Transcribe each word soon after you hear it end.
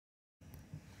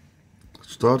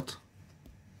start.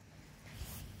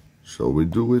 Shall we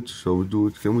do it? Shall we do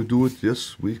it? Can we do it?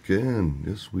 Yes, we can.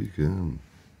 Yes, we can.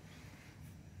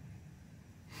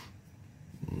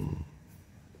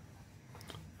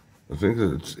 I think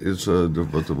it's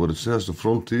what it says, the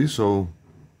front tee. So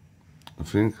I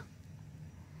think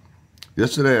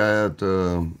yesterday I had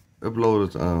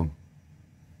uploaded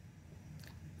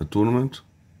a tournament.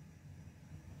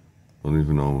 I don't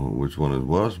even know which one it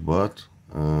was, but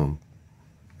I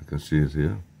can see it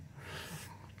here.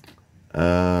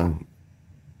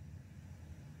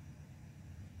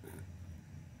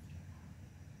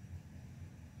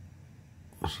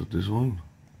 Was it this one?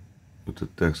 With the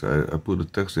text, I put the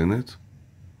text in it.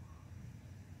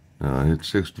 I hit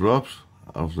 6 drops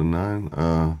out of the 9.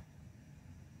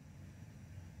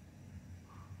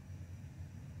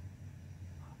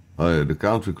 Oh yeah, the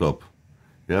country club.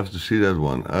 You have to see that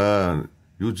one.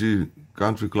 UG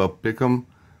Country Club Pick'em,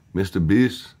 Mr.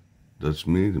 Beast. That's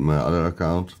me, my other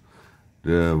account.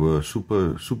 There were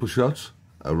super shots.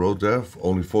 I wrote there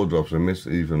only 4 drops. I missed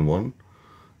even one.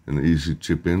 An easy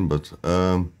chip in, but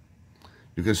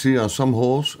you can see on some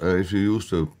holes if you use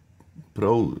the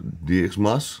Pro DX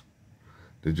Mas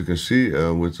that you can see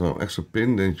with some extra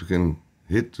pin that you can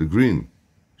hit the green.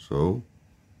 So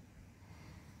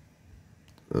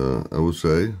I would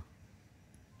say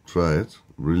try it.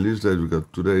 Release date, we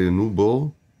got today a new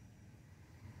ball.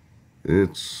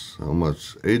 It's how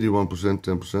much? 81%,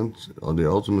 10% on the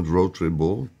ultimate road trip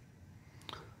ball.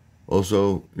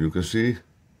 Also, you can see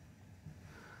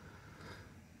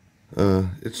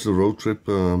it's the road trip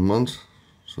month.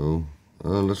 So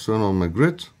let's turn on my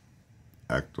grid.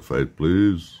 Activate,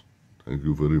 please. Thank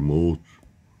you very much.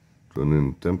 Turn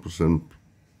in 10%.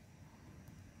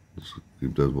 Let's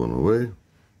keep that one away.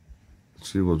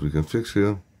 Let's see what we can fix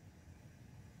here.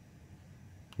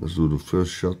 Let's do the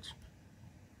first shot.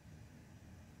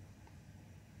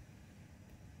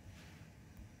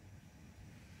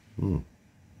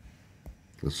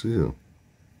 Let's see here.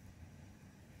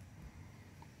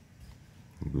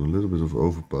 Do a little bit of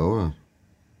overpower.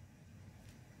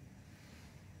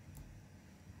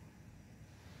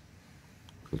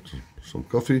 Got some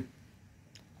coffee.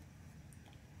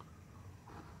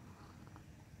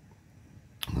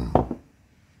 Let's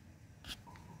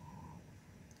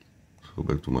go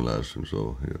back to my live stream.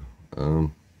 So here.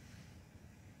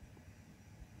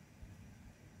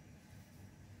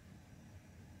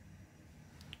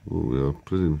 We are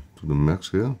pretty to the max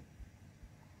here.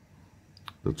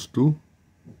 That's 2.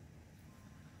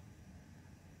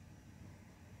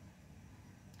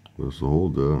 Where's the hole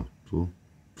there? 2,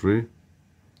 3,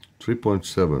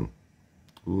 3.7.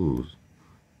 Ooh,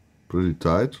 pretty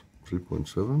tight.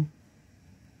 3.7.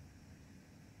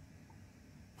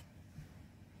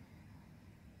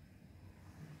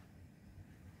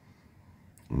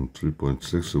 And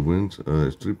 3.6 the wind.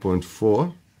 It's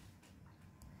 3.4.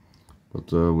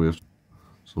 But we have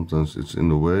sometimes it's in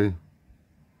the way.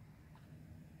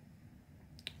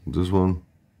 This one,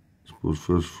 let's put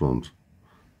first front.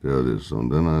 There it is.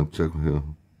 And then I check here.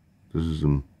 This is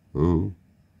in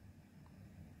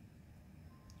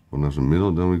when there's a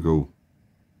middle, then we go.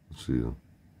 Let's see here.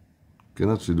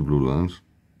 Cannot see the blue lines.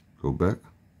 Go back.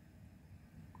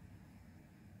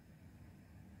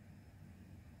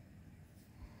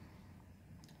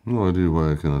 No idea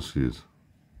why I cannot see it.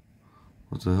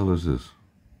 What the hell is this?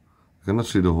 I cannot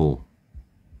see the hole.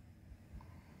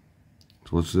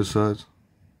 Towards this side.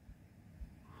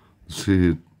 Let's see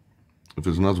it. If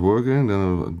it's not working, then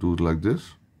I'll do it like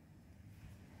this.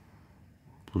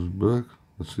 Put it back.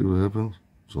 Let's see what happens.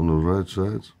 It's on the right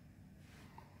side.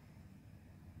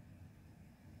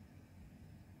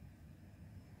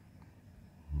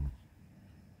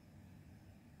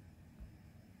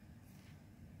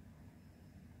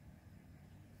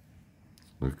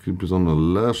 I keep it on the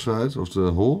left side of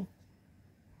the hole.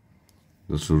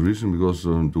 That's the reason, because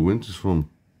the wind is from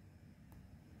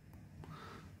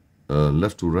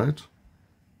left to right.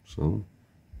 So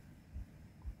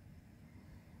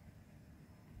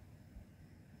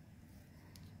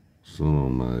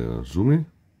on my Zoomy.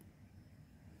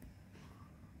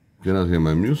 Cannot hear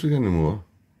my music anymore.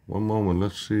 One moment,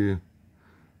 let's see if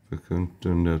I can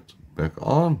turn that back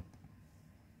on.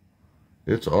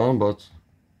 It's on, but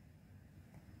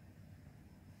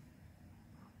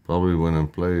probably when I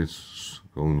play it's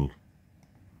going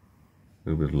a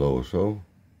little bit lower. So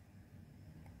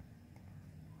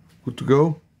good to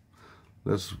go.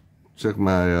 Let's check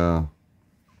my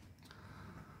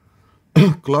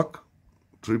clock.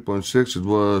 3.6, it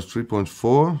was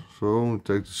 3.4, so we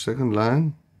take the second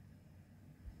line.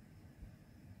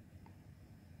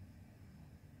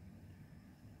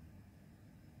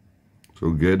 So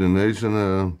Gator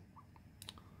Nation,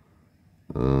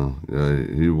 yeah,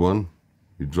 he won.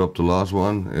 He dropped the last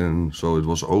one, and so it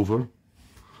was over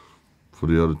for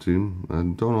the other team. I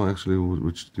don't know actually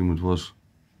which team it was.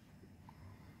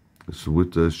 It's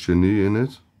with the Shani in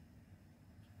it.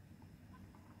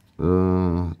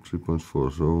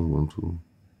 3.4, so 1, 2.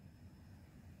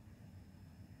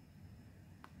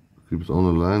 Keep it on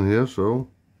the line here, so.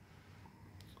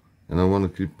 And I want to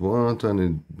keep one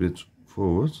tiny bit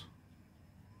forward.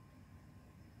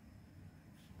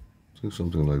 I think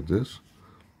something like this.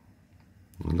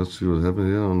 And let's see what happened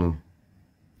here on the.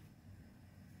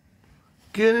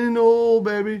 Get in the hole,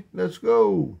 baby. Let's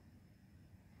go.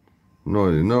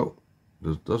 No,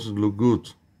 that doesn't look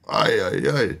good.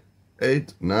 Aye.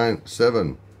 8, 9,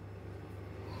 7.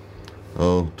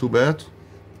 Oh, too bad.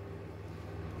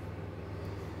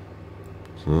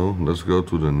 So let's go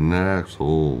to the next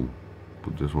hole.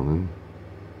 Put this one in.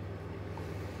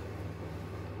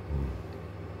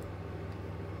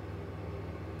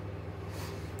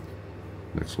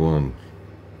 Next one.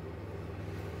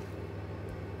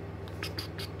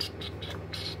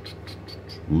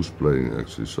 Who's playing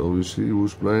actually? So we see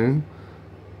who's playing.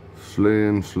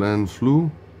 Flan, Flu,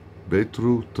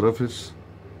 Betru, Travis,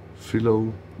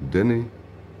 Philo, Danny,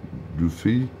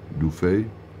 Dufay.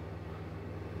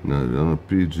 Nou, dan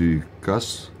PG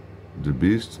Cas, The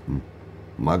Beast,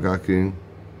 Maga King,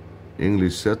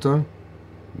 English Setter,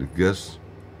 The Guest,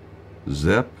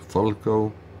 Zap,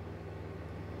 Falco,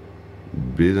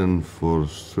 Bidden for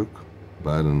Stuk,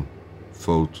 Biden,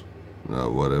 Vote,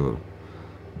 whatever.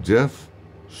 Jeff,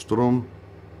 Strom,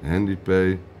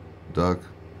 HandyPay, Doug.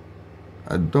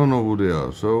 I don't know who they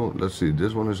are, so let's see.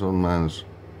 This one is on minus.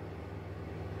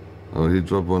 Oh, he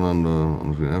dropped one on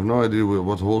the screen. I have no idea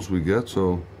what holes we get,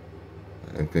 so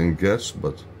I can guess,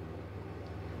 but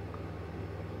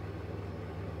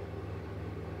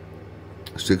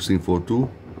 16-4-2,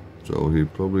 so he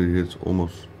probably hits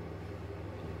almost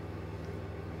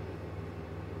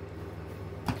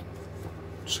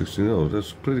 16. Oh,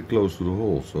 that's pretty close to the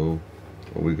hole. So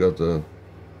we got a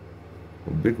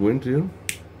big wind here.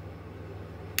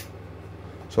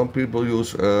 Some people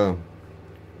use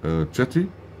Chatty.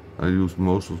 I use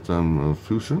most of the time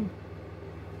Fusion.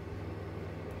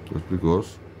 Just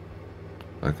because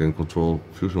I can control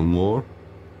Fusion more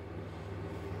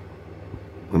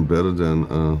and better than.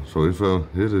 So if I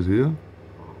hit it here,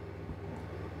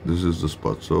 this is the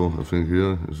spot. So I think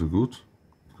here is a good.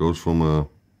 It goes from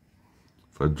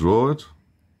if I draw it,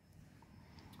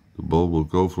 the ball will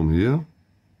go from here,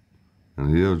 and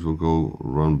here it will go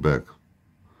run back.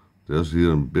 There's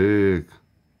here a big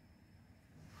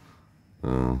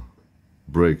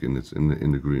break in it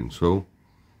in the green. So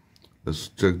let's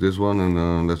check this one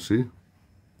and let's see.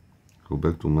 Go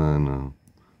back to mine.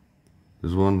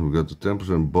 This one we got the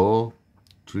 10% ball,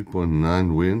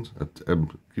 3.9 wind.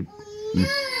 Keep.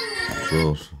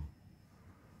 So,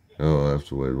 oh, I have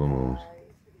to wait one moment.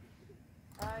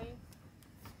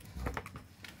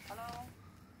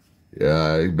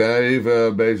 Ja, ik ben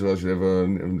even bezig als je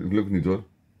even. Het lukt niet hoor.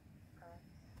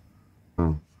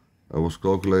 I was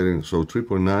calculating, so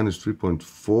 3.9 is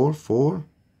 3.44.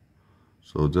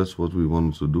 So that's what we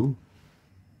wanted to do.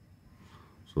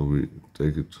 So we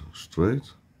take it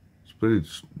straight. It's pretty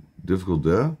difficult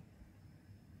there.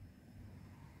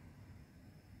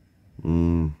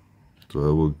 So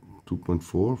I will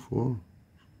 2.44.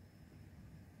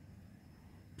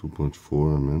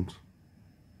 2.4 I meant.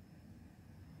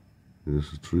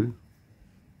 Here's the 3.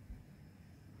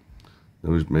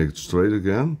 Then we make it straight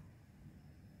again.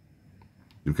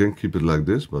 You can keep it like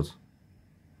this, but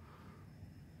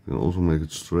you can also make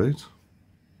it straight.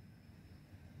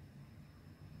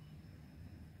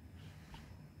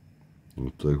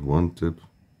 I'll take one tip,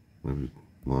 maybe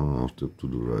 1.5 tip to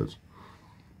the right.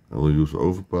 I will use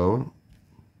overpower.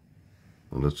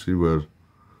 And let's see where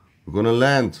we're gonna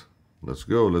land. Let's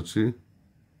go, let's see.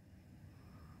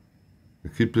 I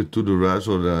keep it to the right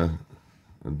so that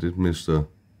I did miss the.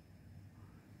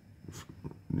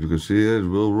 You can see it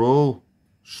will roll.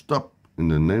 Stop in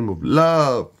the name of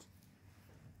love.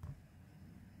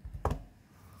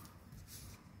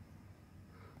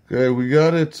 Okay, we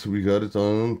got it. We got it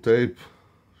on tape.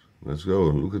 Let's go.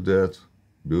 Look at that.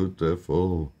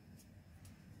 Beautiful.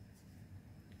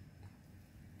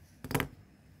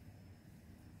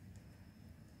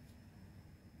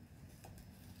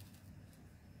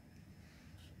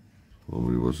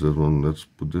 Probably was that one. Let's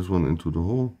put this one into the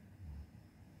hole.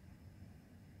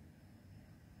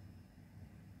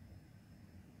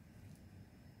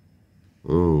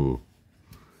 Oh,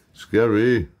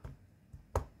 scary.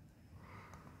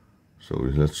 So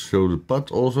let's show the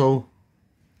putt also.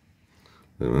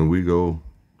 And when we go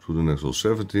to the next hole,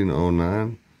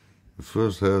 1709, the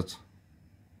first head,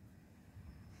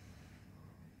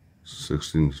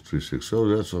 1636. So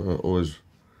that's always,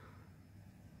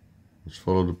 let's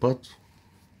follow the putt.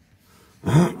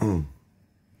 And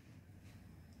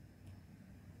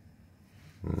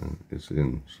it's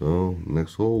in. So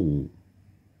next hole.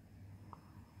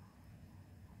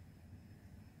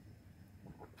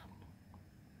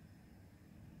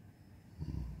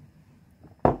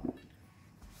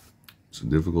 It's a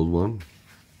difficult one.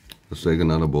 Let's take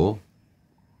another ball.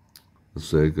 Let's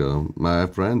take my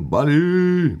friend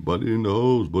Buddy. Buddy in the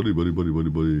house.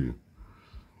 Buddy.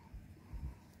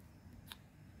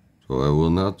 So I will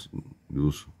not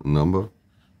use a number.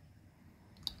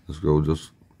 Let's go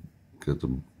just get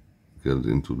it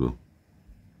into the.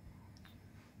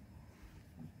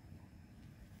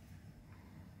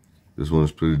 This one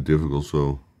is pretty difficult,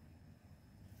 so.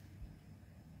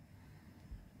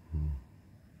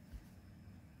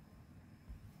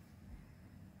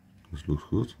 This looks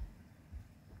good.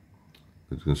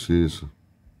 As you can see, it's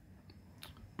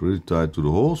pretty tight to the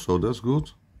hole, so that's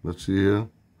good. Let's see here.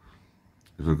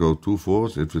 If I go too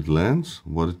forward, if it lands,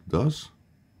 what it does.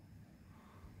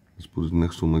 Let's put it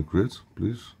next to my grid,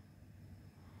 please.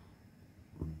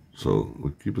 So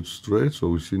we keep it straight, so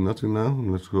we see nothing now.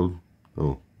 And let's go.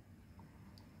 Oh,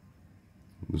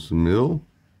 this is the middle.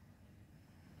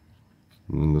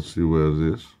 And then let's see where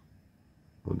it is.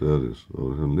 Oh, there it is.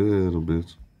 Oh, a little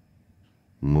bit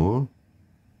more.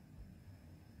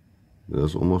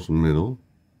 That's almost the middle.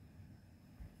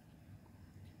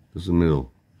 This is the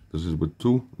middle. This is with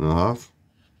 2.5.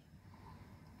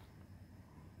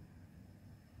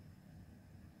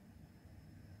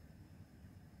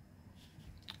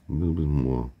 A little bit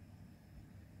more.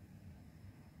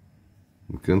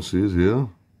 You can see it here.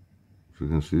 If you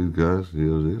can see it, guys,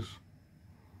 here it is.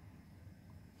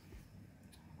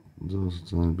 Just a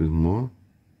tiny bit more.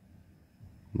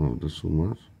 No, that's too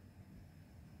much.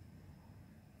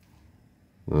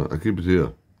 I keep it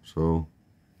here, so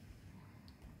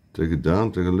take it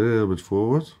down, take a little bit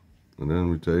forward, and then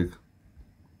we take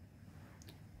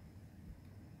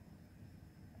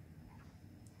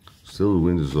still the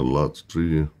wind is a lot.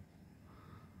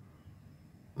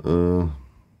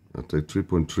 I take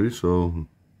 3.3, so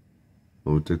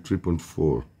we take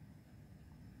 3.4.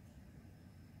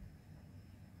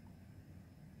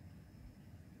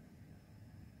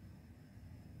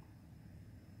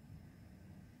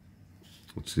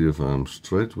 Let's see if I'm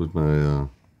straight with my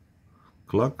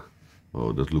clock.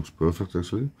 Oh, that looks perfect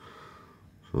actually.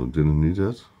 So didn't need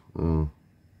that. So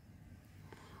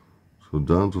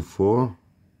down to 4.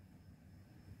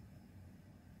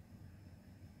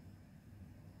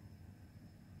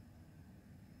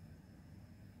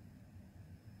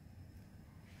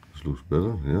 This looks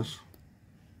better, yes.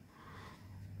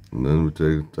 And then we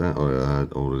take a tiny, oh yeah, I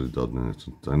had already done it.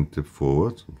 A tiny tip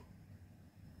forward.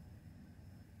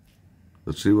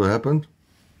 Let's see what happened.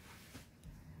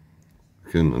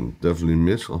 I can definitely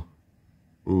miss.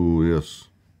 Oh yes,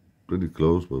 pretty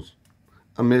close, but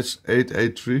I missed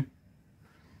 883.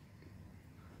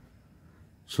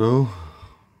 So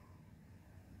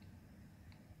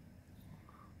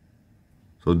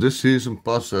this season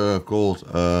pass called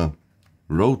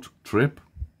Road Trip.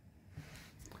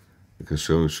 I can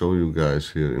show you guys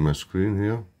here in my screen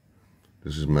here.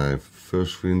 This is my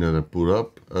first screen that I put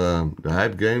up. The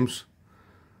hype games,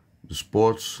 the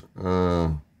sports,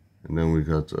 and then we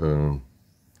got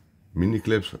mini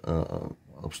clips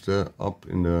upstairs, up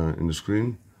in the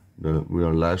screen. We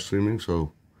are live streaming,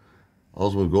 so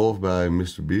Ultimate Golf by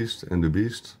Mr. Beast and the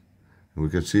Beast. And we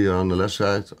can see here on the left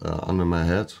side under my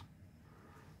head.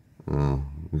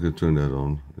 You can turn that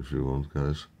on if you want,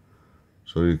 guys.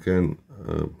 So you can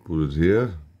put it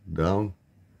here down.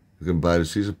 You can buy the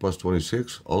Season Pass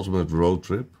 26 Ultimate Road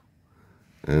Trip,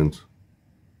 and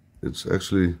it's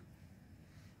actually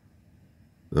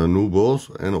new balls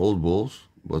and old balls,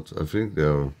 but I think they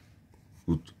are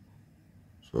good.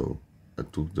 So I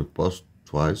took the pass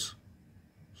twice.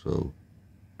 So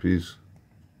please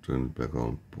turn it back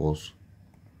on. Pause.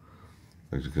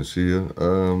 As you can see here,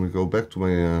 we go back to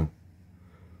my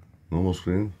normal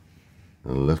screen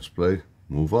and let's play.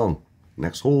 Move on.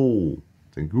 Next hole.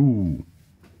 Thank you.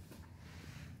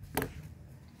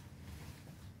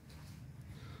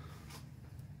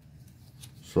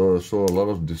 So I saw a lot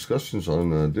of discussions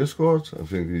on Discord. I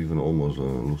think even almost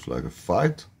looks like a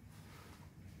fight.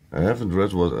 I haven't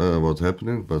read what's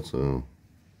happening, but it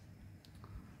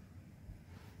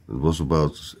was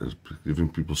about giving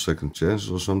people second chances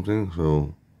or something.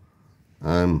 So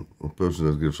I'm a person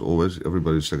that gives always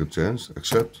everybody a second chance,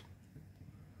 except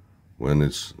when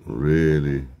it's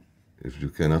really if you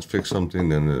cannot fix something,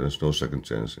 then there's no second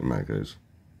chance in my case.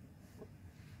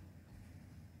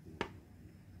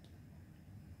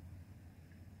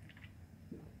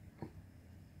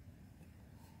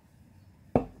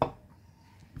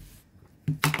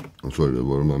 I'm sorry, that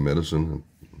was my medicine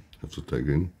I have to take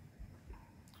in.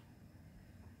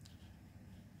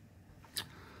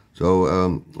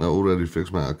 So I already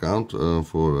fixed my account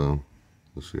for,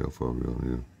 let's see how far we are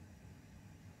here.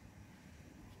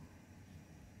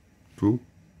 2.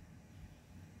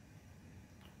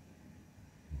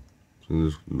 So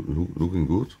this is looking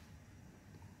good.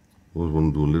 Always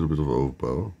want to do a little bit of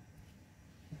overpower.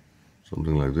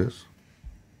 Something like this.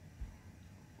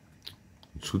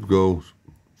 It should go,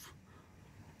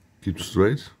 keep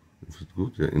straight, if it's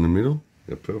good, yeah, in the middle,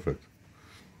 yeah, perfect.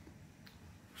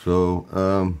 So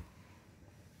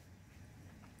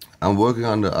I'm working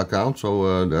on the account,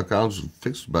 so the account's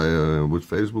fixed by with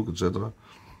Facebook, etc.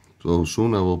 So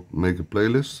soon I will make a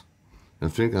playlist. I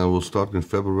think I will start in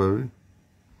February,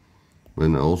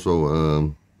 when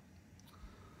also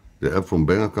the app from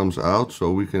Banger comes out,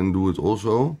 so we can do it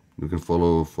also. You can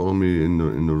follow me in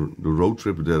the road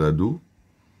trip that I do.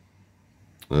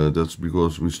 That's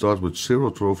because we start with 0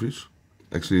 trophies.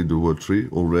 Actually, there were 3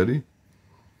 already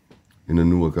in a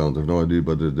new account. I have no idea,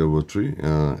 but there were 3.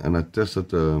 And I tested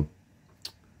the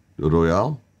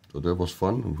Royale, so that was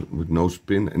fun with no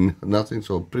spin and nothing.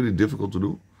 So pretty difficult to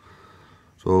do.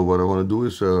 So what I want to do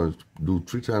is do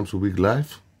 3 times a week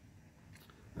live.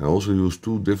 I also use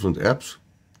 2 different apps.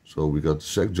 So we got the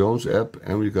Zach Jones app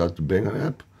and we got the Banger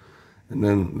app. And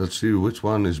then let's see which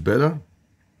one is better.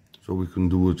 So we can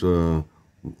do it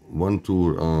one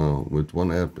tour with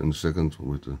one app and the second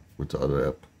with the other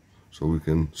app. So we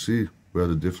can see where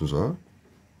the differences are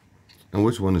and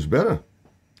which one is better.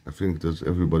 I think that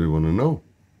everybody want to know.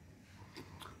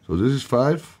 So this is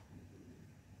 5,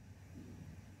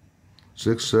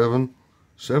 6, 7,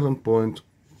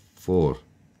 7.4.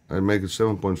 I make it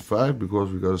 7.5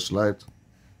 because we got a slide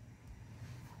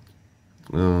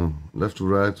left to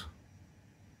right.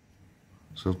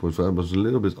 7.5, but it's a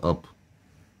little bit up,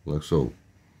 like so.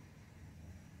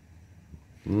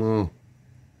 No.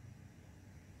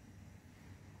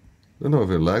 I don't know if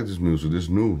I like this music. This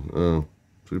new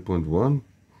 3.1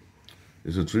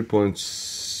 is a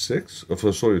 3.6.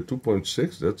 Oh, sorry,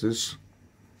 2.6. That is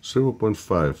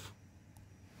 0.5.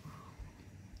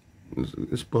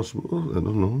 It's possible. I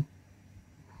don't know.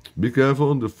 Be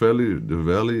careful. The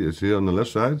valley is here on the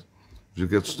left side. If you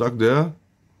get stuck there,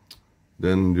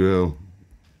 then you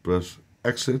press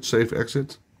exit, save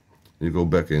exit, and you go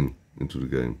back into the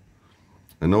game.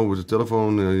 I know with the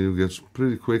telephone you get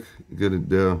pretty quick, get it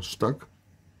there stuck.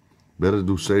 Better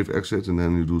do save exit and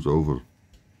then you do it over.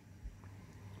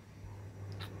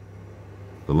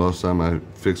 The last time I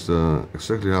fixed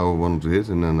exactly how I wanted to hit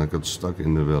and then I got stuck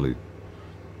in the valley.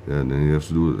 Yeah, then you have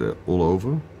to do it all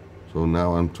over. So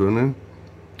now I'm turning.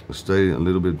 I stay a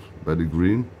little bit by the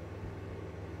green.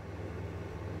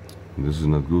 And this is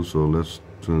not good, so let's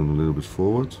turn a little bit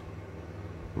forward.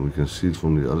 And we can see it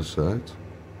from the other side.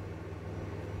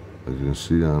 As you can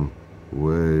see, I'm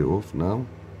way off now.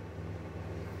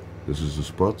 This is the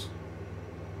spot.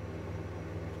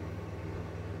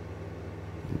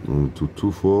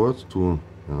 Two forward,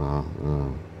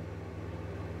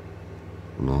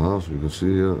 2.5. You can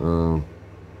see here.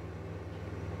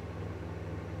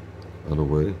 Other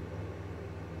way.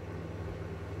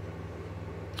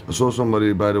 I saw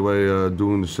somebody, by the way,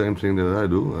 doing the same thing that I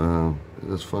do.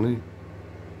 That's funny.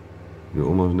 You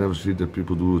almost never see that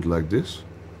people do it like this.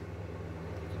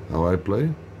 How I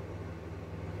play.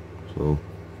 So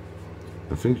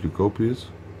I think you copy it,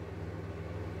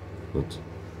 but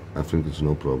I think it's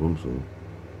no problem. So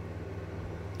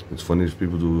it's funny if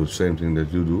people do the same thing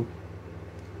that you do.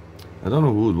 I don't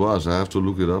know who it was. I have to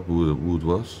look it up who it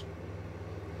was.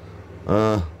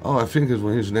 Oh, I think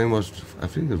his name was. I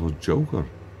think it was Joker.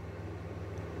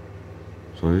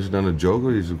 So he's not a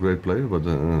joker. He's a great player, but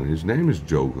his name is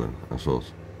Joker. I thought.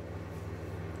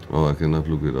 Oh, I cannot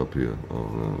look it up here.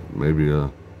 Oh, maybe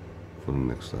for the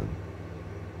next time.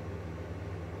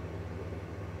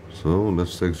 So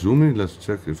let's take zoom in. Let's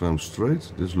check if I'm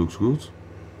straight. This looks good.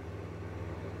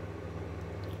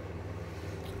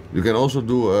 You can also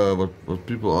do what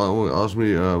people always ask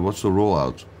me. What's the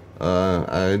rollout?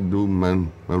 I do my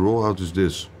rollout is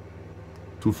this: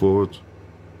 2 forward,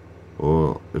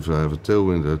 or if I have a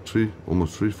tailwind,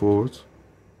 almost 3 forward.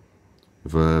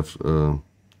 If I have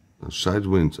a side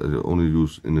wind, I only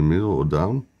use in the middle or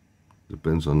down.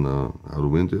 Depends on how the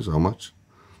wind is, how much.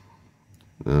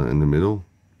 In the middle.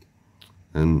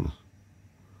 And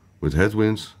with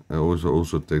headwinds, I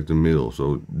also take the middle.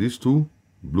 So these 2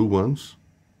 blue ones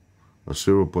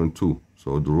or 0.2.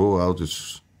 So the rollout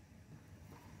is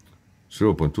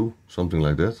 0.2, something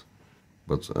like that.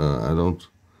 But I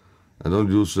don't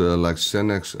use like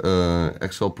Xenex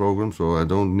Excel program, so I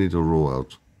don't need a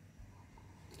rollout.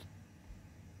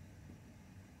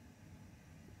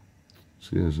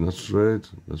 See, it's not straight.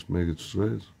 Let's make it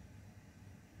straight.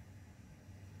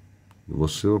 It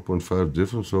was 0.5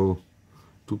 different, so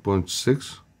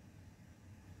 2.6.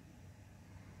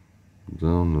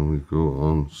 Down, and we go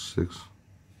on 6.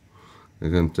 I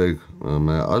can take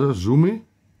my other zoomy.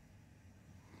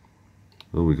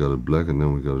 Oh, we got it black and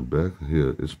then we got it back.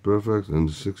 Here it's perfect, and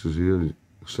the 6 is here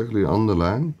exactly on the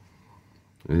line.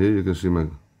 And here you can see my.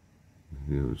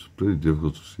 Here it's pretty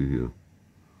difficult to see here.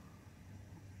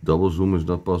 Double zoom is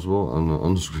not possible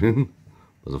on the screen,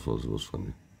 but I thought it was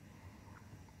funny.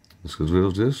 Let's get rid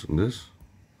of this and this.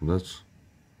 Let's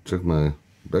check my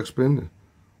backspin.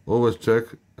 Always check,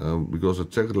 because I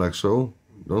check it like so.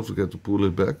 Don't forget to pull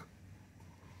it back.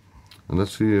 And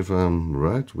let's see if I'm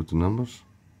right with the numbers.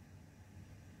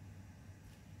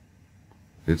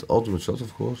 Hit ultimate shot,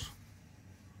 of course.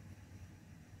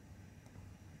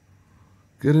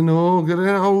 Get in, oh, get in,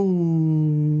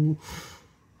 oh!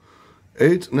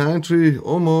 893,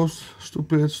 almost.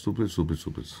 Stupid, stupid, stupid,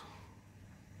 stupid.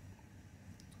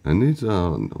 I need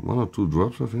 1 or 2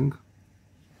 drops, I think.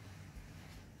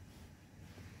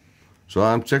 So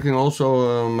I'm checking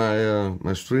also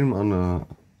my stream on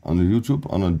the YouTube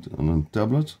on a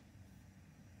tablet.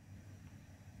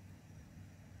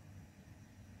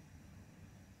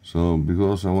 So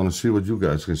because I want to see what you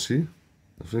guys can see,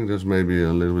 I think that's maybe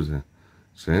a little bit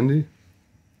handy.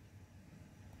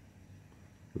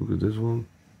 Look at this one.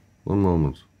 One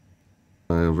moment.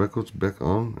 My records back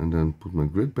on and then put my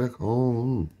grid back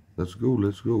on. Let's go,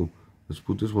 let's go. Let's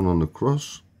put this one on the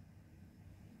cross.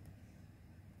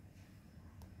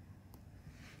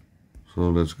 So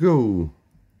let's go.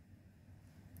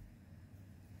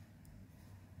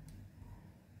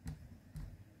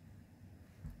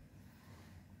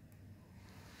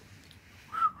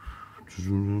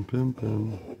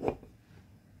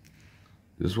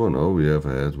 This one, oh, we have a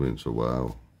headwind, so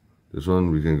wow. This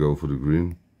one we can go for the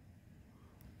green.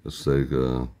 Let's take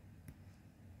oh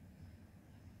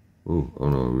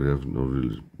no, we have no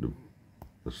really.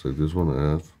 Let's take this one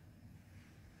F.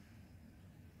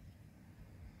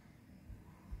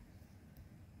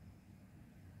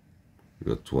 We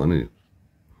got 20.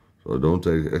 So I don't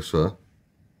take extra.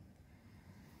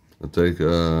 I take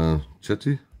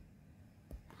Chetty.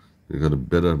 You got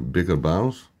a bigger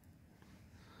bounce.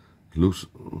 It looks.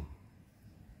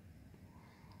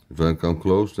 If I come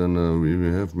close, then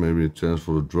we have maybe a chance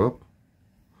for a drop.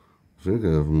 I think I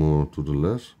have more to the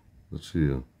left. Let's see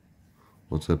here.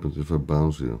 What happens if I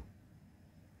bounce here?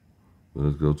 Will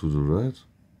it go to the right?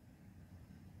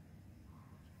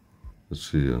 Let's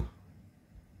see here.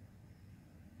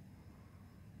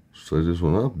 Straight this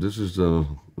one up. This is the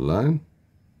line.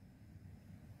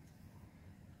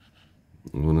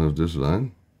 I'm gonna have this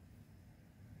line.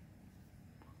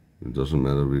 It doesn't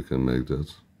matter, we can make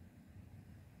that.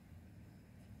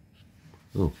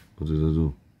 Oh, what did I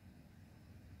do?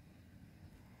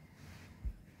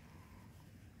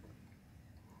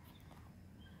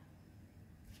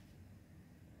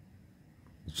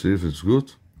 Let's see if it's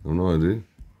good. I have no idea.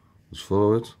 Let's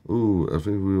follow it. Ooh, I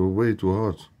think we were way too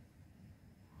hard.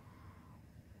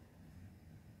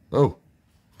 Oh,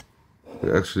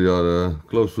 we actually are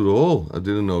close to the hole. I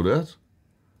didn't know that.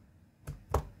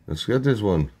 Let's get this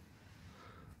one.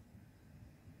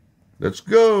 Let's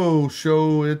go.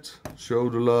 Show it. Show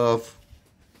the love.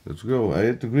 Let's go. I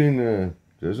hit the green,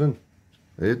 Jason.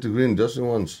 I hit the green just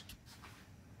once.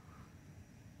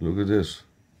 Look at this.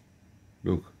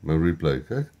 Look, my replay.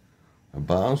 Okay? I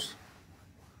bounced.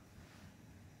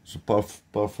 It's a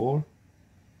par 4.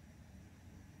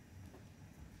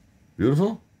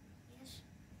 Beautiful? Yes.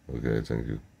 Okay, thank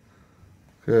you.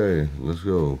 Okay, let's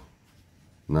go.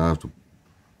 Now I have to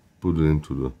put it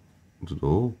into the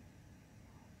hole.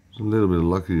 It's a little bit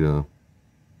lucky.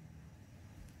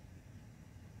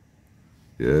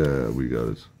 Yeah, we got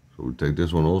it. So we take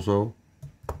this one also.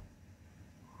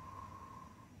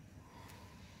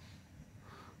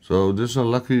 So this is a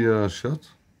lucky shot.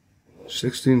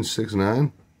 16, 6,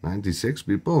 9, 96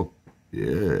 people.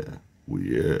 Yeah,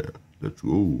 yeah. Let's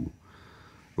go.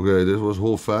 Okay, this was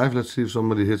hole 5. Let's see if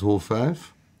somebody hit hole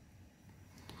 5.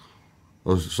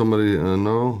 Oh, somebody,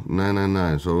 no,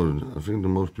 999. So I think the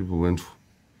most people went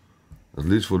at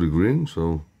least for the green.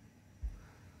 So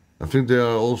I think there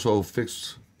are also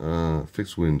fixed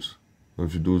wins. So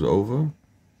if you do it over.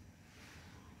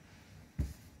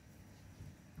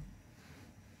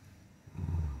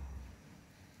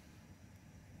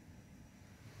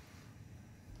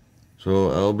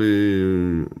 So I'll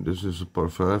be, this is a par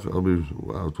 5, I'll be,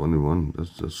 wow, 21,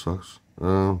 that sucks.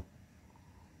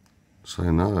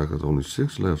 Sayonara, I got only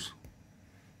 6 left.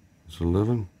 It's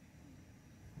 11.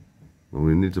 And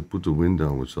we need to put the wind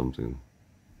down with something.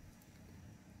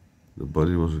 The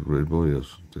body was a great ball,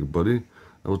 yes. Take a body.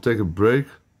 I will take a break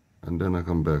and then I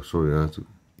come back. Sorry, I have to,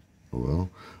 oh well.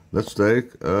 Let's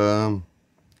take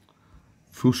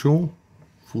Fusion.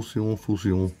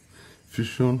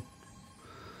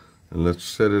 And let's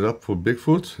set it up for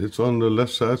Bigfoot. It's on the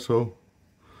left side, so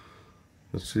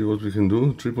let's see what we can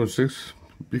do. 3.6.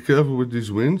 Be careful with these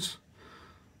winds,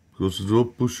 because it will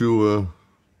push you.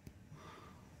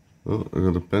 Oh, I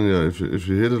got a pen here. If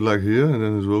you hit it like here, and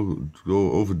then it will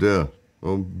go over there.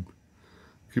 Oh,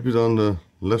 keep it on the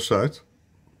left side.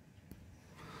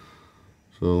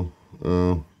 So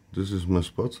this is my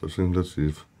spot. I think. Let's see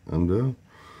if I'm there.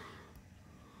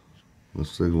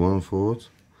 Let's take 1 forward,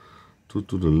 2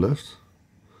 to the left.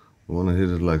 I want to hit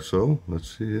it like so.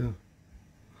 Let's see here.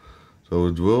 So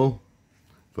it will,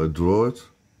 if I draw it,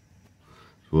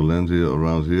 it will land here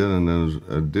around here, and then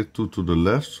I did 2 to the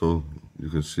left, so you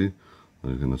can see. Oh,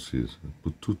 you cannot see it. I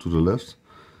put 2 to the left.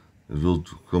 It will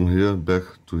come here, back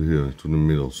to here, to the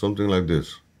middle, something like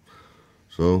this.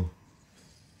 So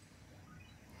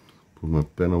put my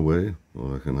pen away,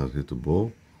 or I cannot hit the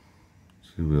ball.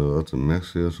 See, we are at the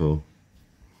max here, so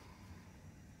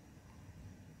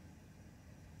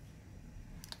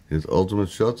hit ultimate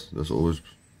shot. That's always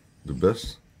the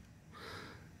best.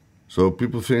 So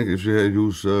people think if you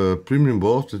use premium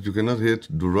balls that you cannot hit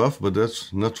the rough, but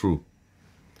that's not true.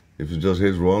 If you just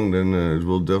hit wrong, then it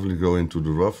will definitely go into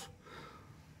the rough.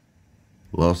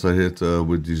 Last I hit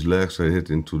with these legs, I hit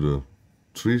into the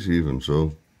trees even,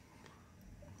 so.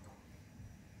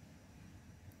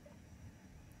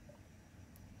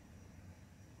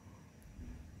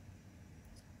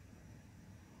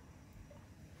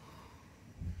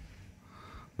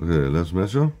 Okay, let's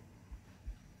measure.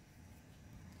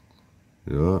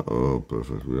 Yeah, oh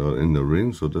perfect. We are in the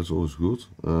ring, so that's always good.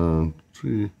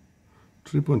 3.4.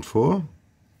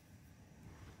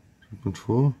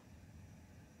 3.4.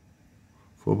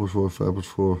 4.4,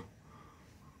 5.4.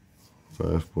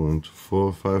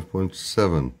 5.4,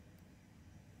 5.7.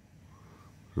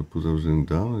 So put everything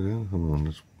down again. Come on,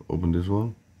 let's open this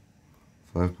one.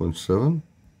 5.7.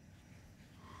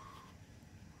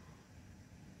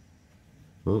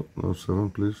 Oh, no 7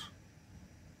 please.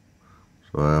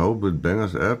 So I hope with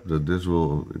Banger's app that this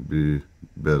will be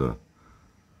better.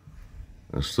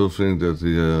 I still think that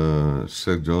the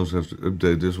Zach Jones have to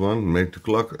update this one, make the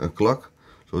clock a clock.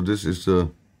 So this is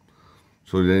the,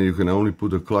 so then you can only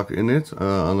put a clock in it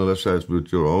on the left side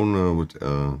with your own, with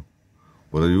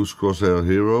what I use Crosshair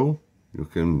Hero. You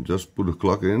can just put a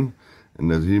clock in,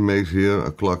 and that he makes here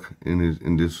a clock in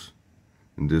this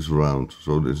round.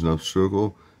 So it's not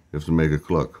circle. You have to make a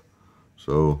clock.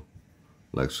 So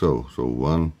like so. So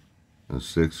 1 and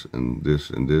 6 and this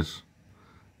and this,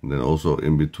 and then also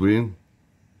in between.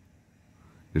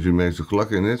 If you make the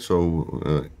clock in it,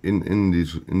 so in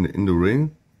the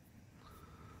ring,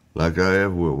 like I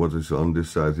have, what is on this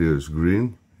side here is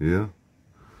green here.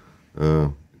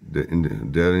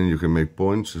 Therein you can make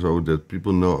points so that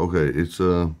people know. Okay, it's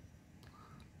I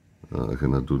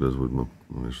cannot do that with my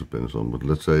pens on, but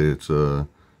let's say it's 3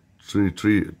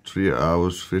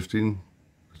 hours 15.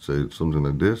 Let's say something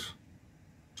like this.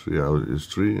 3 hours is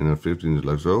 3, and then 15 is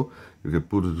like so. You can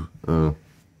put it.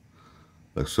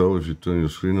 Like so, if you turn your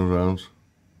screen around.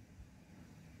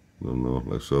 No,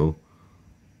 like so.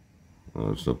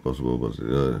 It's not possible, but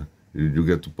you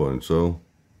get the point. So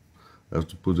I have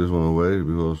to put this one away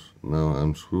because now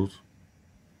I'm screwed.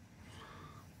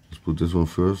 Let's put this one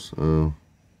first. So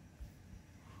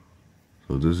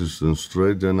this is then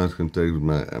straight. Then I can take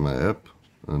my app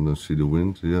and then see the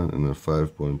wind here, and then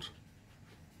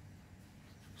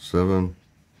 5.7.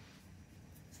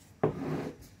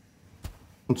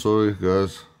 Sorry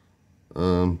guys,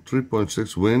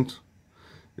 3.6 wind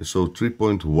is so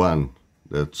 3.1,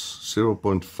 that's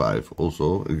 0.5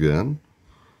 also again,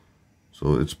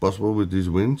 so it's possible with these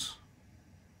winds,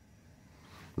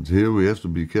 but here we have to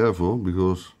be careful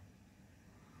because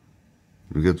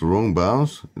if you get the wrong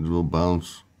bounce, it will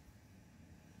bounce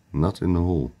not in the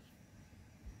hole.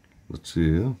 Let's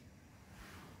see here.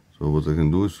 So what I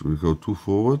can do is we go 2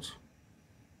 forward,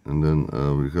 and then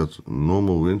we got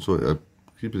normal wind, so I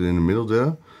keep it in the middle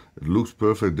there. It looks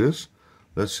perfect this.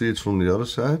 Let's see it from the other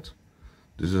side.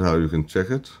 This is how you can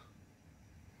check it.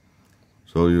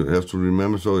 So you have to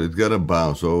remember, so it got a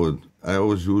bounce. So I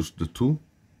always use the 2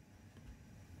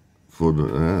 for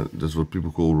the, that's what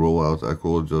people call roll out. I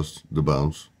call it just the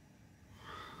bounce.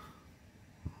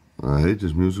 I hate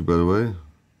this music, by the way.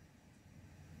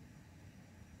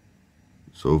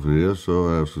 It's over here, so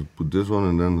I have to put this one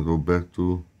and then go back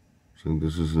to, I think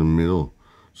this is in the middle.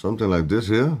 Something like this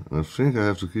here, and I think I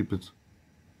have to keep it.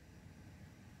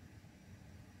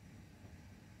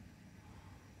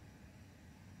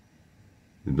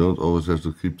 You don't always have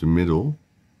to keep the middle.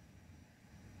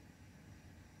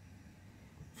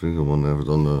 I think I want to have it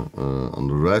on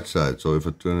the right side. So if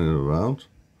I turn it around,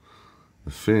 I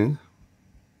think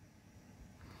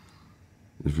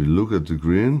if you look at the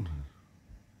green,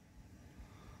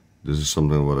 this is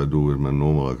something what I do with my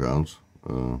normal accounts.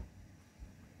 You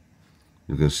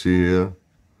can see here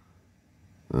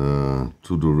to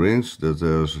the rings that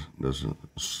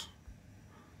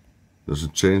there's a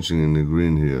changing in the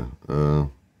green here.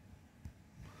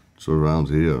 It's around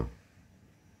here.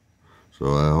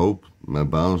 So I hope my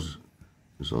bounce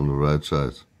is on the right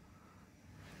side.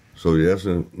 So you have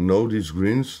to know these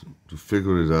greens to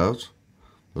figure it out.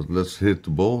 But let's hit the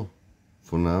ball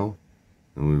for now,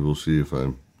 and we will see if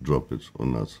I drop it or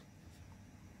not.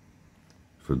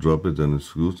 If I drop it, then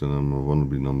it's good, and I want to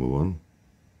be number one.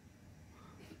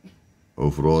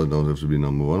 Overall, I don't have to be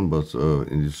number one, but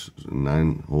in these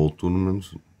 9-hole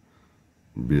tournaments,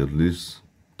 be at least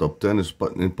top 10 is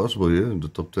impossible here. The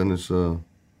top 10 is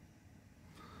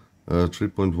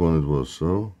 3.1 it was,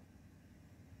 so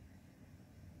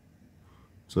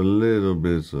it's a little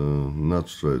bit not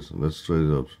straight. Let's straight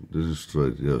it up. This is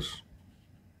straight, yes.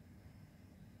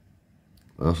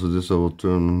 After this I will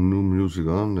turn new music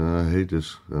on. I hate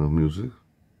this kind of music.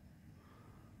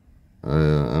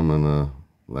 I'm an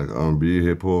like R&B,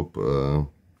 hip hop,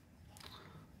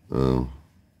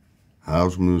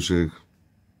 house music.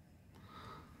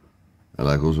 I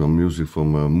like also music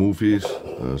from movies,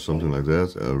 something like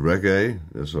that. Reggae,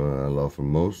 that's what I love the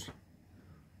most.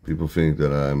 People think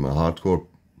that I'm a hardcore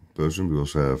person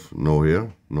because I have no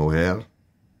hair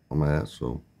on my head.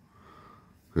 So,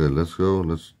 okay, let's go.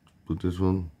 Let's put this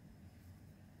one.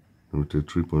 Let me take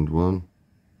 3.1.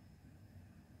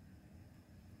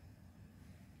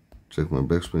 Check my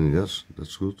backspin. Yes,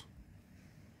 that's good.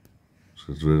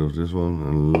 Let's get rid of this one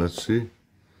and let's see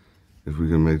if we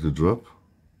can make the drop.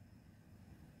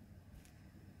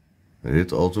 I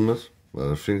hit ultimate,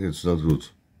 but I think it's not good.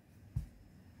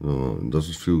 No, it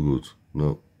doesn't feel good.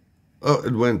 No. Oh,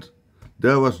 it went.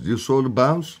 There was, you saw the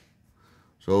bounce?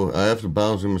 So I have the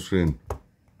bounce in my screen.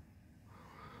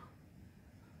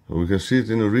 So we can see it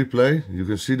in the replay. You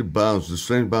can see the bounce, the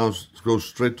strange bounce goes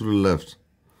straight to the left.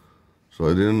 So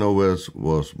I didn't know where it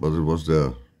was, but it was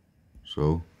there.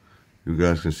 So you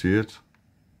guys can see it.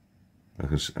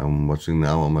 I'm watching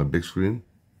now on my big screen.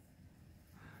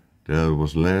 There it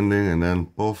was landing and then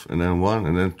puff and then one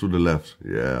and then to the left.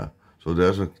 Yeah. So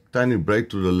there's a tiny break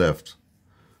to the left.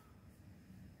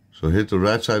 So hit the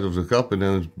right side of the cup and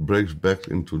then it breaks back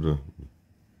into the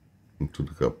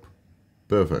cup.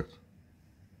 Perfect.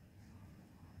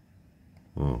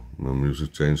 Oh, my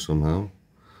music changed somehow.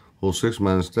 Hole 6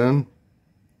 minus 10,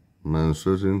 minus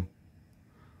 13.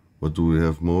 What do we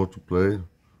have more to play?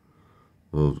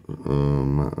 So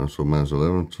minus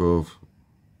 11, 12.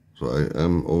 So I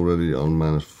am already on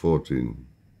minus 14.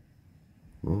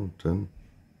 No, 10.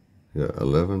 Yeah,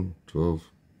 11, 12,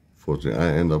 14.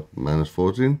 I end up minus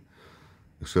 14.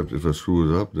 Except if I screw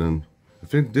it up, then I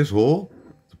think this hole,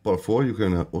 the par 4, you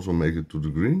can also make it to the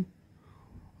green.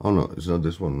 Oh no, it's not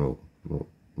this one. No,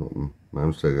 my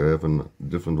mistake. I have a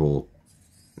different hole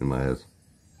in my head.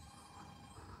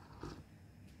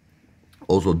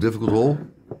 Also a difficult hole.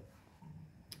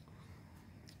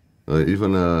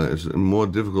 Even it's more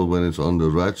difficult when it's on the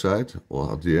right side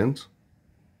or at the end.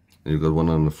 And you got one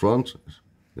on the front.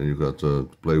 Then you got to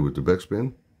play with the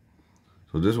backspin.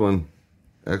 So this one,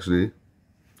 actually,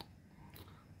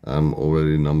 I'm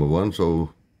already number one,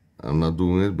 so I'm not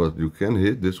doing it. But you can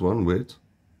hit this one with.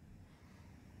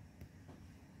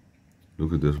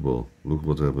 Look at this ball. Look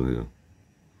what happened here.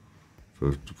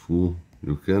 First full.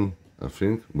 You can, I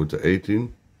think, with the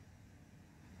 18.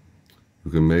 You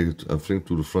can make it, I think,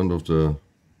 to the front of the.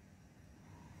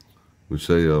 We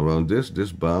say around this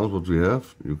bounce what we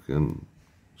have. You can,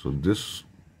 so this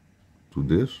to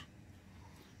this.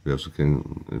 You have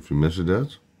to if you measure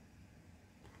that.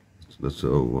 Let's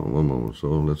oh, one moment. So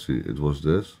let's see. It was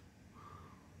this.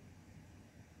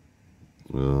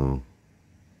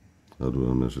 How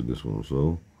do I measure this one?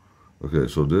 So, okay.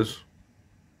 So this.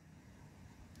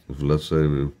 If let's say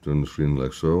we turn the screen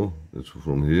like so, it's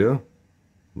from here,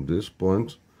 this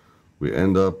point, we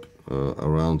end up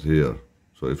around here.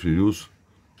 So if you use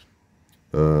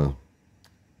 2%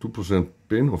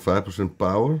 pin or 5%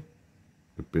 power,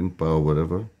 the pin power,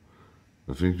 whatever,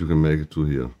 I think you can make it to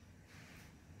here.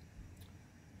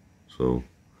 So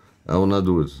I will not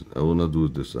do it. I will not do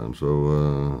it this time.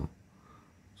 So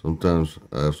sometimes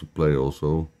I have to play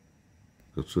also.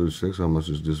 Got 36. How much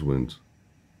is this wind?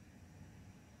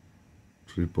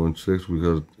 3.6. We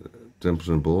got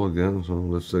 10% ball again. So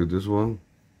let's take this one.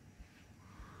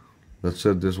 Let's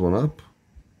set this one up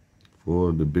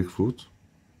for the Bigfoot.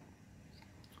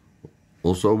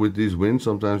 Also with these winds,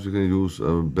 sometimes you can use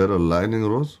a better lightning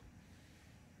rod.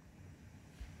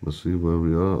 Let's see where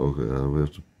we are. Okay, we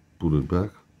have to put it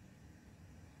back.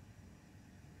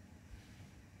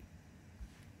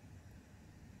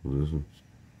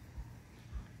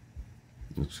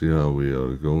 Let's see how we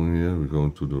are going here. We're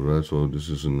going to the right, so this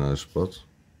is a nice spot.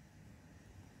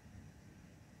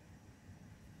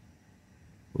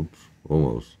 Oops,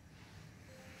 almost.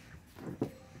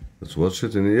 Let's watch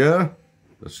it in the air.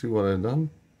 Let's see what I've done.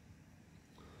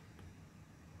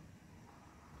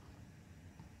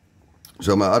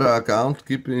 So my other account,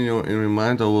 keep in your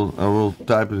mind, I will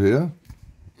type it here.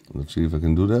 Let's see if I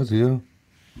can do that here.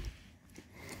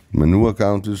 My new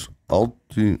account is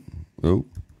ultimate.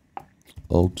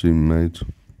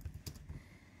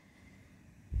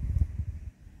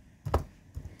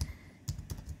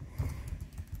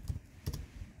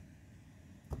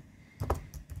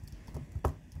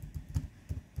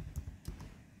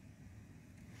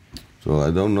 So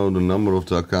I don't know the number of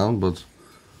the account, but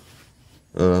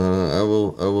I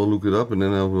will look it up and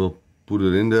then I will put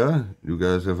it in there. You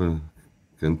guys can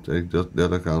take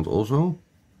that account also.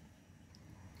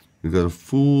 We got a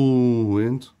full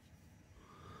wind.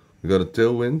 We got a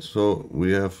tailwind. So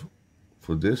we have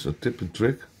for this a tip and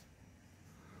trick.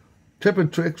 Tip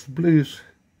and tricks, please.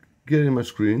 Get in my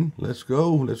screen. Let's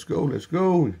go. Let's go. Let's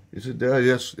go. Is it there?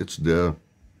 Yes, it's there.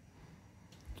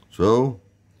 So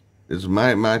it's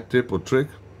my tip or trick.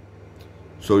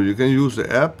 So you can use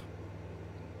the app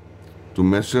to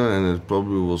measure, and it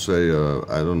probably will say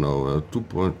I don't know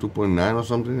 2.9 or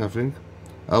something. I think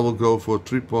I will go for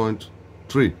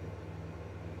 3.3.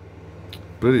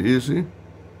 Pretty easy.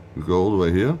 You go all the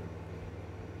way here,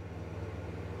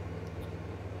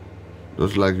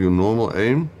 just like your normal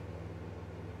aim.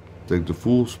 Take the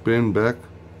full spin back.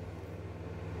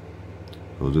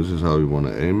 So this is how you want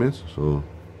to aim it. So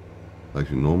like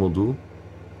you normal do.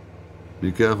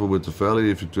 Be careful with the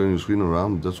valley if you turn your screen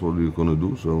around. That's what you're gonna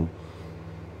do. So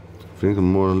think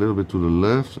more a little bit to the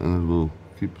left, and it will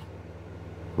keep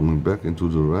coming back into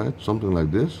the right. Something like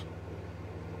this.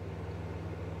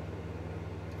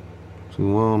 So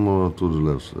one more to the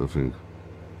left, I think.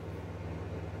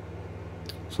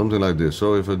 Something like this.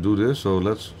 So if I do this, so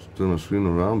let's turn the screen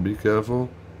around. Be careful.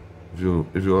 If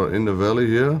you are in the valley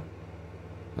here,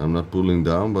 I'm not pulling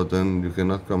down, but then you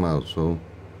cannot come out. So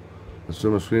let's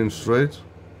turn my screen straight.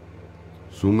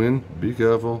 Zoom in. Be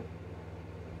careful.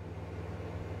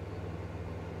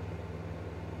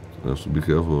 I have to be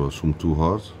careful. I zoom too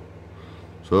hard.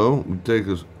 So we take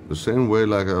the same way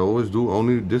like I always do.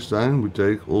 Only this time we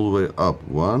take all the way up.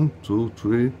 1, 2,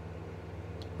 3.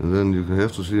 And then you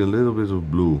have to see a little bit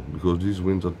of blue, because these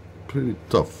winds are pretty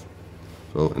tough.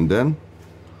 So, and then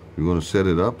you're going to set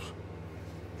it up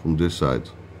from this side.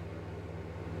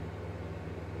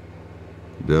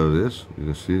 There it is. You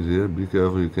can see it here. Be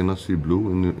careful, you cannot see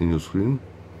blue in your screen.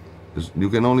 You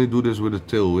can only do this with a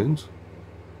tailwind.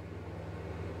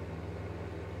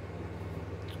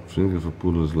 I think if I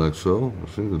put it like so, I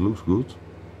think it looks good.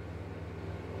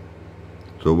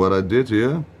 So what I did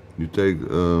here, you take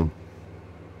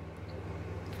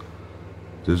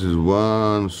this is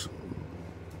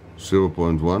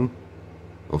 0.1.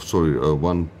 Oh, sorry,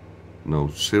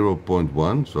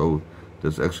 0.1. So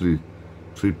that's actually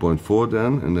 3.4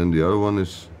 then, and then the other one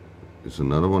is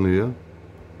another one here.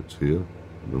 It's here.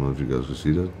 I don't know if you guys can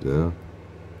see that there.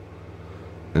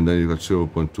 And then you got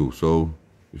 0.2. So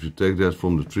if you take that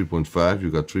from the 3.5, you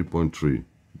got 3.3.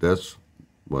 That's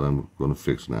what I'm gonna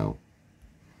fix now.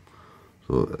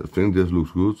 So I think this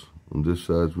looks good. On this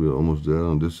side, we're almost there.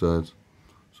 On this side.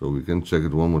 So we can check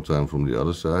it one more time from the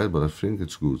other side, but I think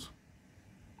it's good.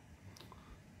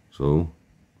 So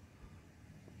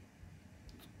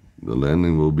the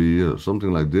landing will be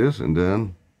something like this, and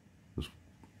then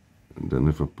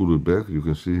if I pull it back, you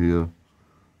can see here.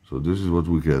 So this is what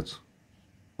we get,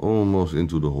 almost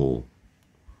into the hole.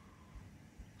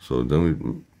 So then we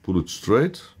put it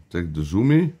straight. Take the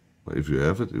zoomy, if you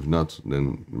have it. If not,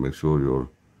 then make sure your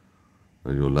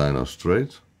line are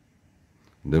straight.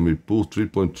 Then we pull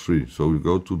 3.3. So we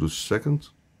go to the second,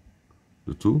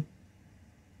 the 2.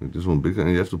 Make this one bigger,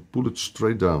 and you have to pull it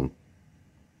straight down.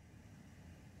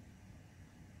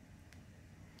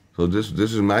 So this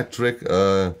is my trick.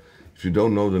 If you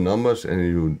don't know the numbers and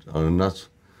you are not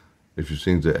if you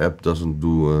think the app doesn't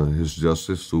do his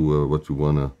justice to what you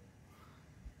wanna.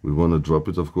 We wanna drop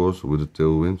it, of course, with a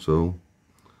tailwind. So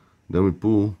then we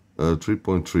pull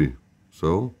 3.3.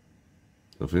 So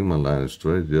I think my line is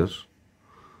straight. Yes.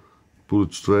 Pull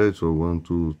it straight. So 1,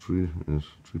 2, 3. Yes,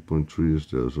 3.3 is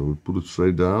there. So we pull it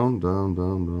straight down, down,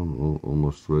 down, down,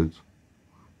 almost straight.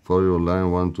 For your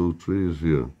line 1, 2, 3 is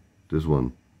here. This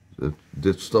one. It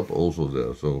did stop also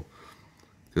there. So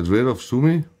get rid of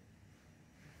Sumi.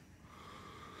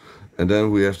 And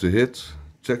then we have to hit,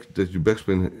 check that your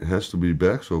backspin has to be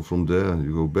back. So from there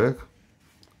you go back.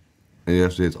 And you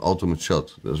have to hit ultimate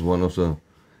shot. That's one of the,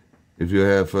 if you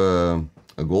have a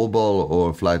gold ball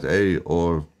or flight A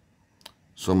or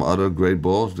some other great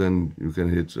balls, then you can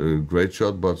hit a great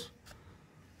shot, but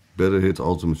better hit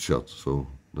ultimate shot. So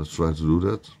let's try to do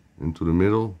that. Into the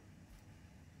middle,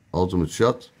 ultimate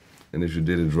shot. And if you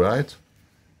did it right,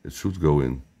 it should go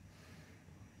in.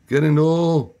 Get in the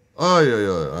hole. Oh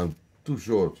yeah, I'm too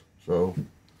short. So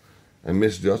I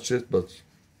misjudged it, but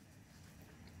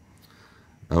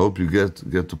I hope you get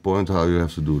the point how you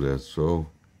have to do that. So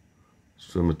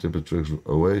throw my tip and tricks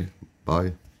away.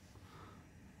 Bye.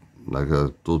 Like I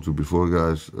told you before,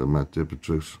 guys, my tip and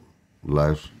tricks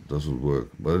live doesn't work,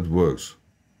 but it works.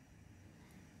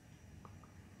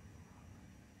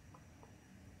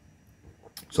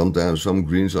 Sometimes some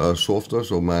greens are softer,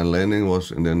 so my landing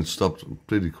was, and then it stopped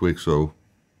pretty quick. So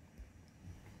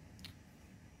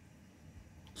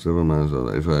 7 minus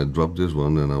that. If I dropped this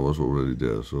one, then I was already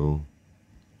there. So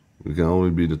we can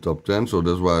only be the top 10. So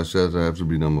that's why I said I have to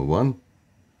be number 1.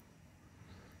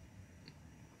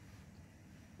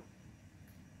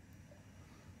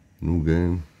 New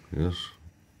game, yes.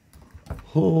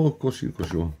 Oh, Koshi.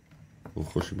 Oh,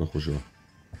 Koshi.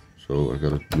 So I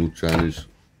got a new Chinese.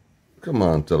 Come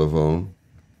on, telephone.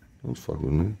 Don't fuck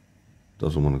with me.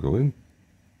 Doesn't want to go in.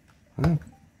 Huh?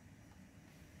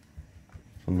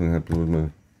 Something happened with my...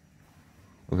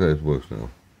 Okay, it works now.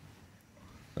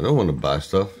 I don't want to buy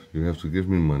stuff. You have to give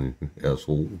me money,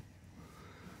 asshole.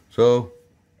 So,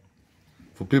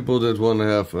 for people that want to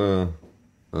have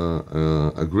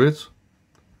a grid,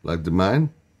 like the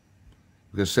mine,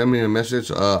 you can send me a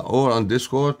message or on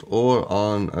Discord or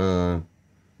on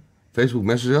Facebook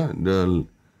Messenger.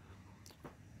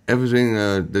 Everything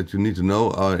that you need to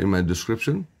know are in my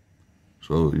description.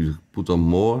 So you put on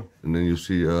more, and then you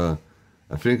see, I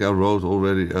think I wrote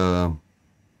already,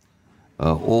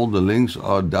 all the links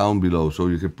are down below. So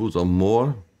you can put on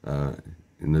more.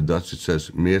 In the Dutch it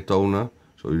says meertonen.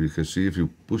 So you can see, if you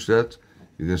push that,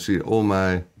 you can see all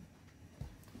my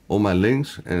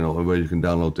links and where you can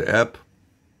download the app,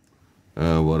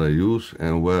 what I use,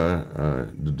 and where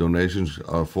the donations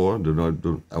are for.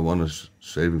 I want to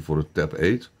save it for the tab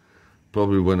 8.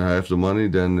 Probably when I have the money,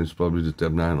 then it's probably the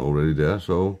tab 9 already there.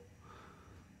 So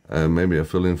maybe I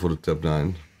fill in for the tab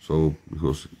 9. So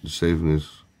because the saving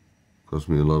cost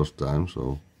me a lot of time.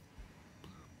 So,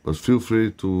 but feel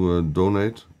free to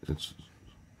donate. It's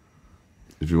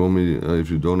if you want me, if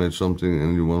you donate something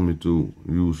and you want me to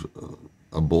use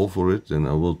a ball for it, then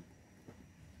I will.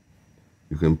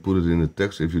 You can put it in the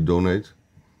text if you donate,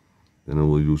 then I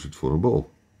will use it for a ball.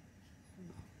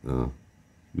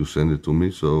 You send it to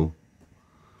me, so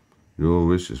your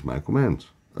wish is my command.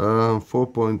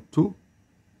 4.2,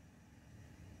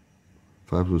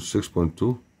 5 to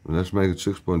 6.2. Let's make it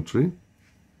 6.3.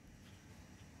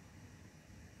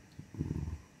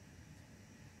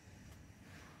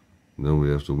 Then we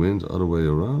have the wind other way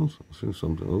around. I think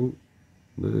something. Oh,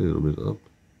 a little bit up.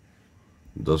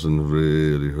 Doesn't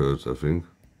really hurt, I think.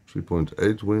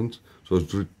 3.8 wind, so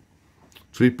it's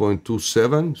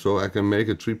 3.27, so I can make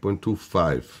it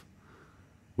 3.25.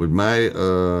 With my,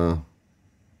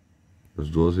 let's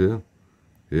do it here.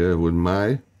 Here, with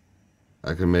my,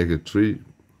 I can make it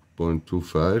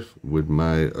 3.25 with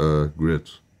my grid.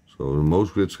 So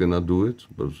most grids cannot do it,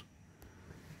 but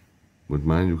with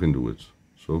mine you can do it.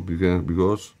 So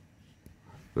because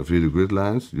we have here the grid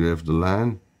lines, you have the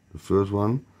line, the first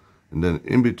one, and then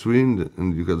in between,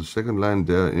 and you got the second line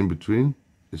there in between,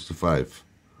 is the 5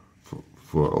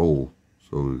 for all.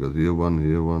 So we got here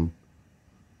one.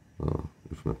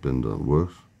 If my pen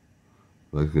works,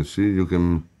 like you can see, you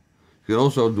can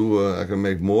also do. I can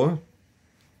make more,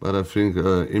 but I think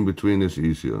in between is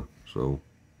easier. So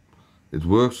it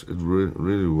works. It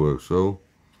really works. So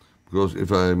because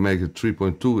if I make it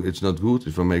 3.2, it's not good.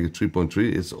 If I make it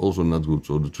 3.3, it's also not good.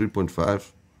 So the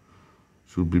 3.5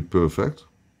 should be perfect.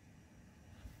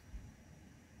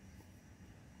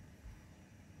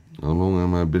 How long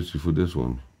am I busy for this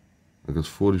one? I got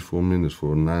 44 minutes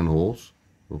for 9 holes.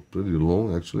 So pretty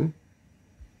long actually.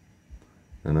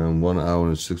 And I'm 1 hour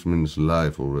and 6 minutes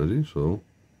live already, so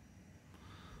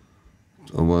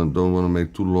don't want to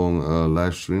make too long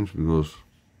live streams because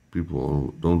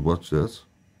people don't watch that.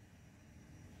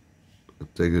 I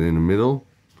take it in the middle,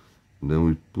 and then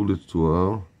we pull it to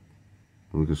our,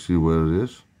 and we can see where it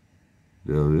is.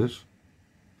 There it is.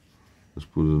 Let's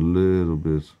put it a little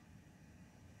bit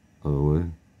other way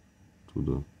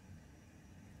to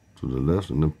the left,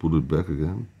 and then put it back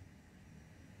again.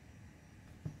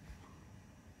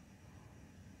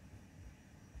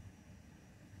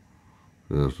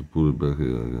 I have to put it back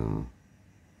here again.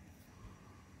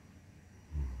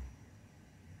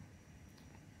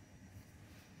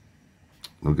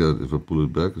 Okay, if I pull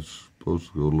it back, it's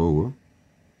supposed to go lower.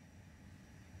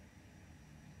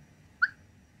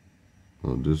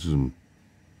 Oh, this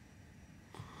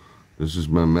is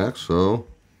my max, so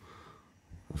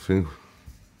I think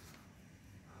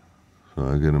so.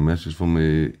 I get a message from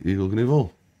my Eagle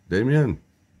Knievel. Damien,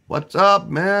 what's up,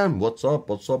 man? What's up?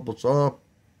 What's up? What's up?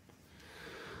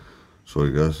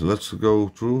 Sorry, guys. Let's go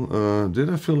through. Did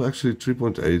I fill actually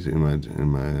 3.8 in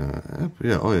my app?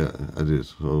 Yeah. Oh yeah, I did.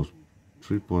 So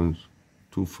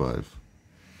 3.25.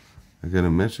 I get a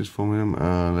message from him.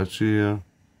 Let's see here.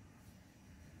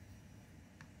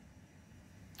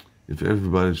 If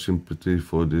everybody's sympathy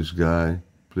for this guy,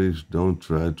 please don't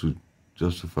try to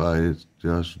justify it.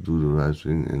 Just do the right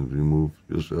thing and remove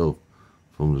yourself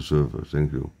from the server.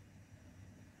 Thank you.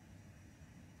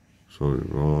 Sorry,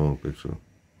 wrong picture.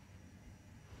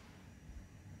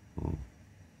 Oh.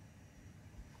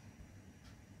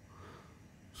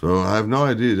 So I have no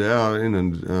idea. They are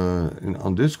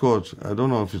on Discord. I don't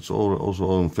know if it's also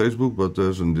on Facebook, but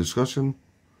there's a discussion.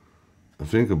 I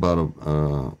think about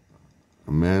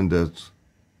a man that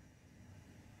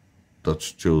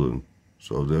touched children.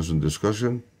 So there's a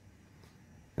discussion,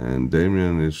 and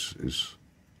Damien is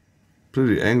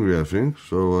pretty angry, I think.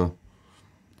 So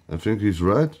I think he's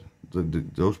right.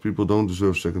 Those people don't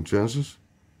deserve second chances.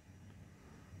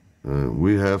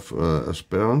 We have, as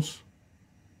parents,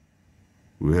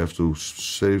 we have to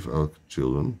save our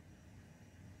children,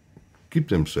 keep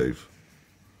them safe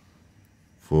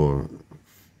for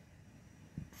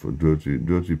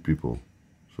dirty people.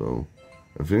 So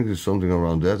I think it's something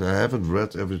around that. I haven't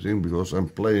read everything because I'm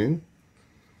playing.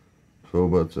 So,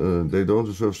 but they don't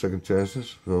deserve second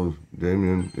chances. So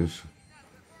Damien is,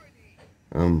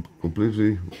 I'm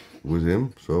completely with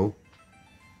him. So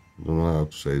I don't know how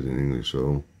to say it in English.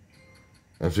 So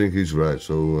I think he's right.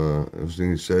 So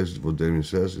everything he says, what Damien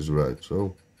says, is right.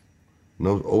 So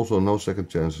also no second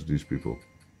chances. These people.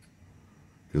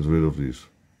 Get rid of these.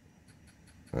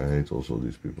 I hate also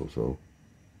these people. So.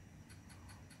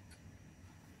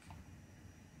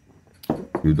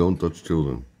 You don't touch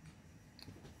children.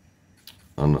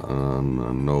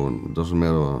 No, it doesn't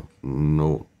matter.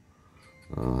 No,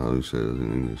 how do you say that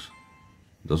in English?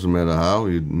 Doesn't matter how.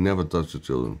 You never touch the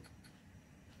children.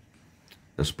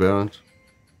 As parent,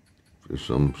 if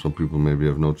some people maybe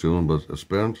have no children, but as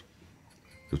parent,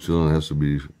 the children has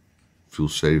to feel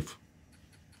safe.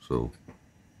 So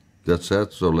that's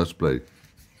it. So let's play.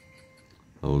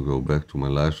 I will go back to my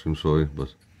live stream. Sorry,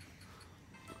 but.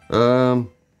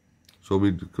 So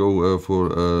we go for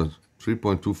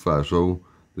 3.25. So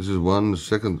this is 1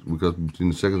 second. We got between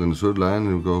the second and the third line,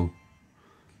 and we go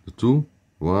the 2,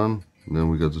 1, and then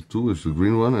we got the 2 is the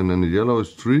green one, and then the yellow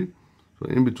is 3. So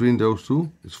in between those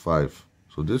two is 5.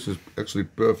 So this is actually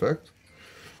perfect.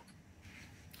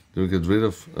 Then we get rid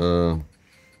of.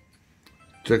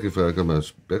 Check if I got my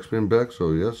backspin back.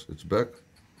 So yes, it's back.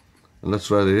 And let's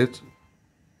try to hit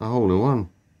a hole in one.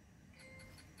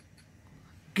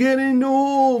 Get in the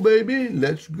hole, baby.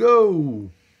 Let's go.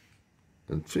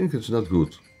 I think it's not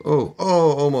good. Oh,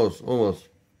 almost.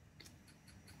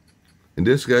 In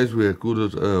this case, we could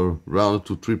have rounded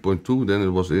to 3.2. Then it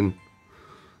was in.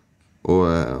 Or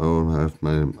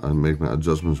I make my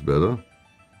adjustments better.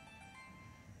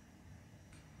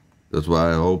 That's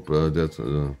why I hope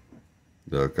that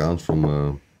the account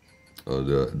from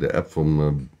the app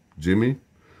from Jimmy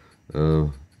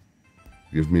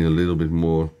gives me a little bit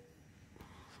more.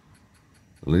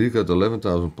 He got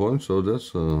 11,000 points, so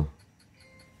that's a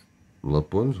lot of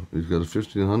points. He's got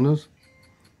 1,500.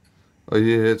 Oh,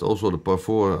 he hit also the par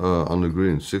 4 on the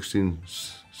green,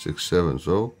 16.67.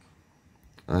 So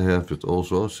I have it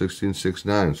also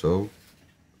 16.69. So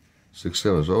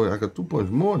 6.7. So I got 2 points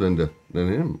more than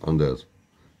him on that.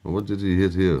 And what did he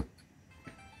hit here?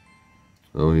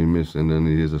 Oh, he missed, and then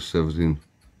he hit a 17.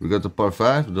 We got the par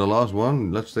 5, the last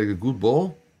one. Let's take a good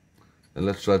ball, and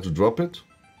let's try to drop it.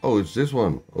 Oh, it's this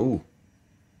one. Oh,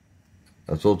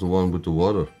 I thought the one with the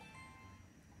water.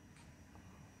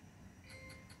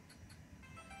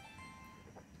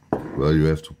 Well, you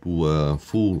have to pull a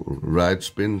full right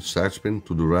spin, side spin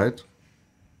to the right.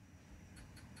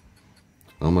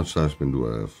 How much side spin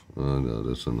do I have? No,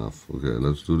 that's enough. Okay,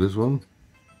 let's do this one.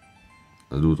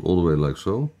 I do it all the way like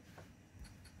so.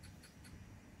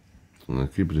 And I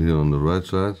keep it here on the right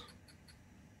side.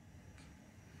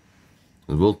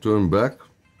 It will turn back,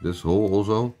 this hole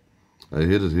also. I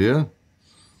hit it here.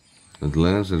 It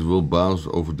lands, it will bounce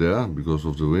over there because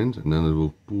of the wind, and then it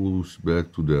will push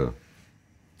back to there.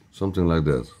 Something like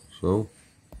that. So,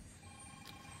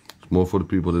 it's more for the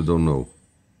people that don't know.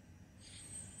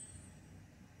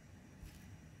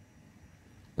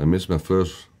 I missed my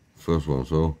first one,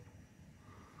 so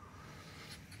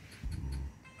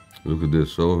look at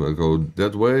this. So I go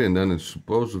that way, and then it's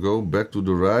supposed to go back to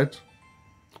the right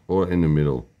or in the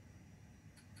middle.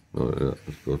 Oh yeah,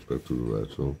 it goes back to the right.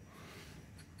 So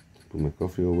put my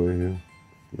coffee away here.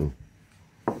 No.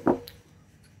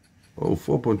 Oh,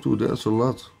 4.2, that's a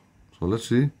lot. So let's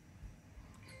see.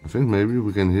 I think maybe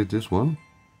we can hit this one.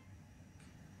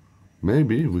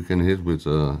 Maybe we can hit with,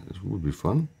 it would be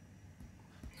fun.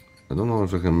 I don't know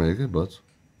if I can make it, but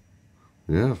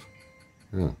we have.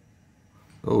 Yeah.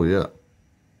 Oh yeah.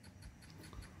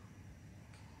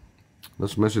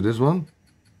 Let's measure this one.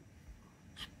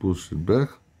 Let's push it back.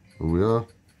 Here we are.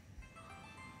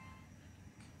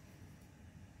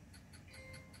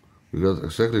 We got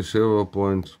exactly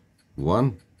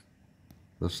 0.1.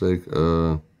 Let's take,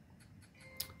 so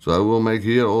I will make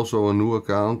here also a new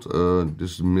account.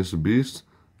 This is Mr. Beast,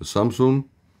 the Samsung.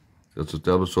 That's a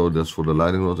tablet, so that's for the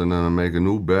lighting rod. And then I make a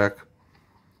new bag,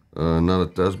 not a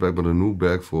test bag, but a new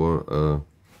bag for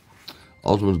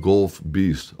Ultimate Golf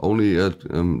Beast. Only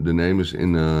the name is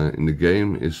in the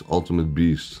game is Ultimate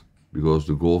Beast, because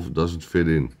the golf doesn't fit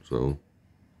in. So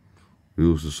we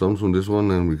use the Samsung, this one,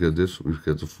 and we get this. We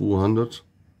get the full 100,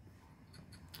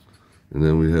 and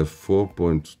then we have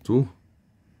 4.2.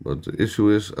 But the issue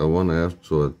is I want to have,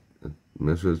 so I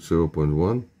measured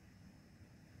 0.1.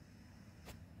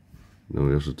 Then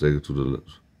we have to take it to the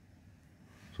left.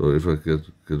 So if I get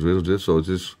rid of this, so it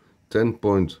is 10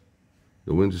 point,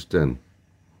 the wind is 10.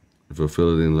 If I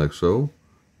fill it in like so,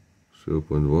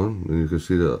 0.1, then you can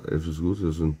see that if it's good,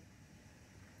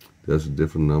 there's a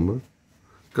different number.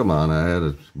 Come on, I had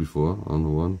it before on the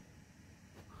one.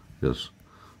 Yes.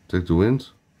 Take the wind.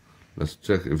 Let's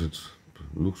check if it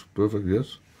looks perfect,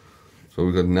 yes. So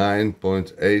we got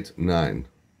 9.89.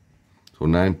 So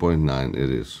 9.9 it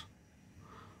is.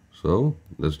 So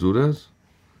let's do that.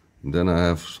 And then I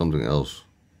have something else,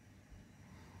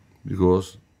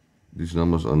 because these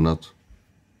numbers are not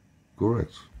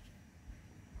correct.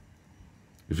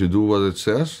 If you do what it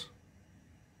says,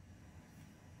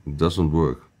 it doesn't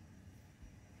work.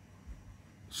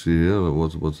 See here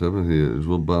what's happening here. It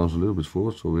will bounce a little bit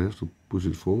forward, so we have to push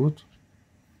it forward.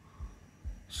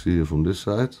 See here from this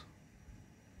side.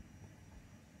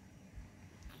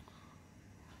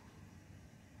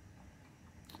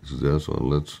 It's there, so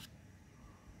let's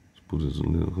put it a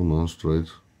little, come on, straight,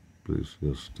 please.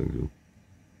 Yes, thank you.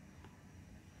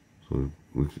 So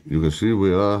you can see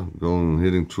we are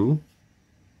hitting through.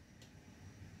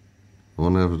 I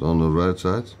want to have it on the right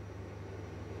side.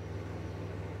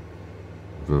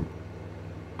 If I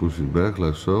push it back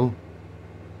like so,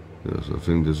 yes, I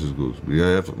think this is good. We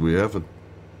have it.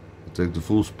 Take the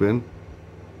full spin,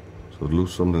 so it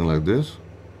looks something like this.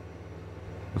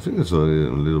 I think it's a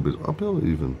little bit uphill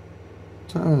even,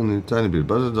 tiny bit,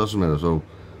 but it doesn't matter. So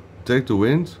take the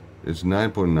wind. It's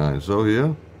 9.9. So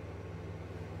here,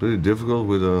 pretty difficult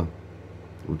with the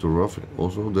rough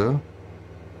also there.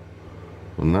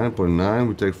 So 9.9.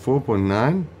 We take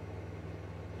 4.9.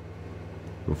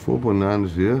 So 4.9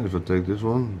 is here. If I take this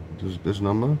one, this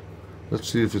number, let's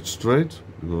see if it's straight,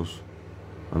 because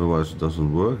otherwise it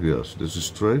doesn't work. Yes, this is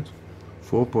straight.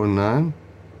 4.9.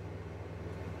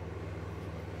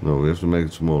 No, we have to make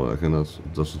it smaller. I cannot,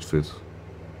 it doesn't fit.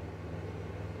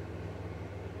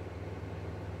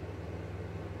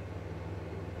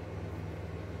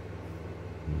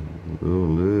 A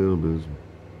little bit.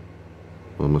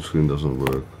 Oh, my screen doesn't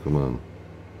work. Come on.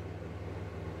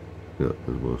 Yeah,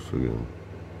 it works again.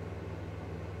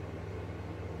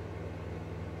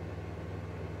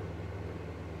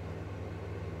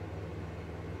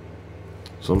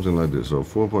 Something like this. So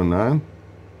 4.9.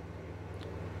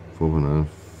 4.9.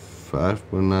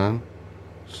 5.9,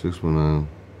 6.9,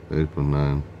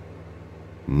 8.9,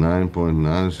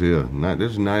 9.9 is here.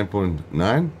 This is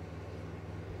 9.9.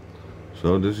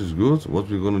 So this is good. What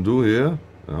we're gonna do here,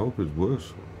 I hope it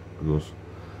works, because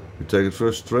we take it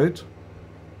first straight,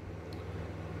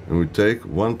 and we take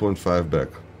 1.5 back.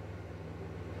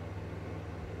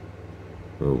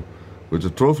 So with the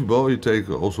trophy ball, you take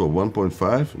also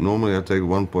 1.5. Normally I take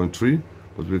 1.3,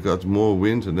 but we got more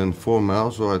wind and then 4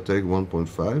 miles, so I take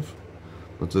 1.5.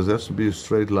 but it has to be a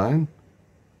straight line.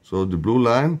 So the blue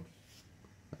line,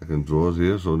 I can draw it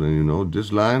here, so then you know,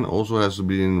 this line also has to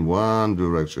be in one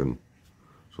direction.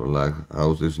 So like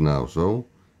how it is now. So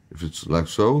if it's like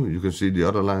so, you can see the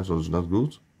other line, so it's not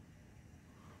good.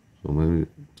 So maybe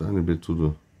a tiny bit to the,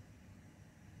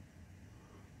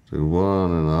 take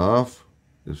 1.5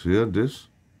 is here, this.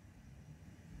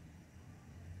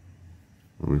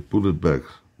 And we put it back,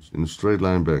 in a straight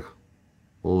line back,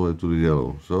 all the way to the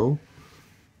yellow. So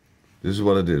this is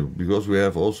what I did, because we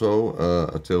have also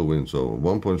a tailwind. So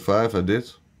 1.5 I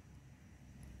did.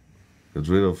 Get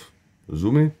rid of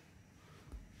zooming.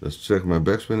 Let's check my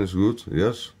backspin is good,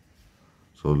 yes.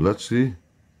 So let's see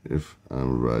if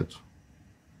I'm right.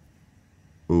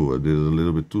 Oh, I did it a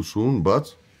little bit too soon,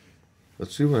 but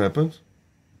let's see what happened.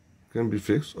 Can be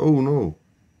fixed. Oh no.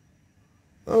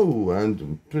 Oh,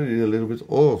 I'm pretty a little bit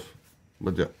off.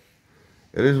 But yeah,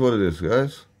 it is what it is,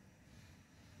 guys.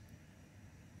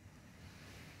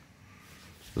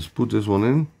 Let's put this one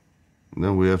in. And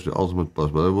then we have the ultimate pass,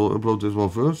 but I will upload this one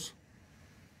first.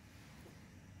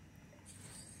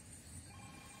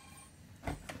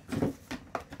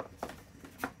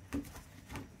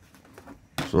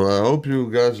 So I hope you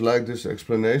guys like this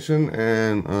explanation,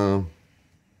 and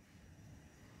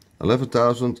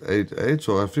 11,088.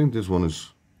 So I think this one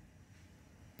is.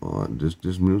 Oh,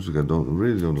 this music I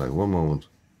really don't like. One moment.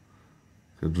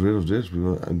 Get rid of this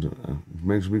because it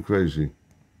makes me crazy.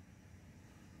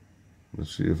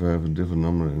 Let's see if I have a different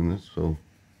number in it. So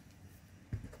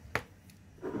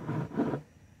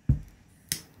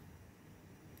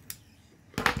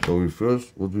we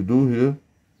first, what we do here.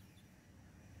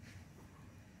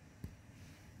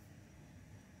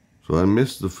 So I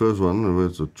missed the first one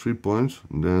with the 3 points,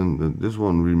 and then this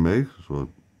one remake. So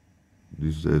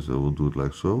these days I will do it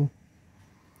like so.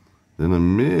 Then I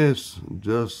miss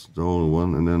just the whole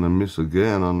one, and then I miss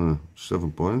again on the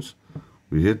 7 points.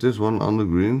 We hit this one on the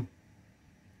green.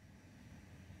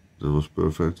 That was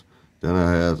perfect. Then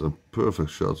I had a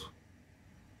perfect shot,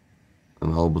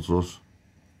 an albatross.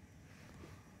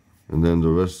 And then the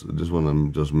rest, this one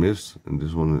I just missed, and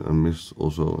this one I missed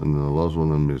also, and the last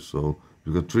one I missed. So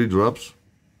you got 3 drops,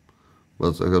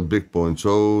 but I got big points.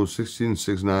 So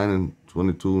 1669 and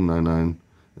 2299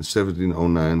 and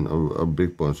 1709 are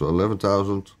big points. So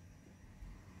 11,000.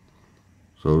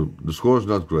 So the score is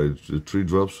not great. The 3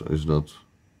 drops is not.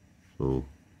 So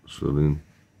Celine,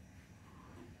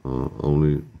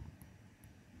 only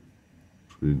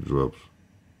 3 drops.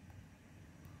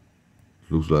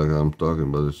 Looks like I'm talking,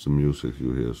 but it's the music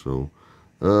you hear. So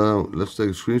let's take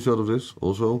a screenshot of this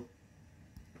also.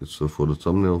 It's for the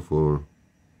thumbnail for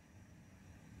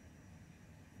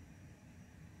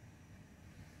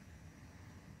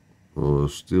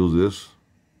steal this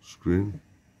screen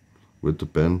with the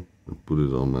pen and put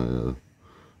it on my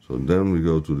so then we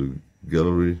go to the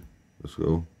gallery. Let's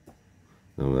go.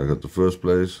 And I got the first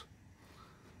place,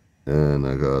 and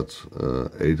I got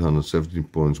 817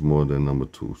 points more than number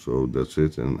 2. So that's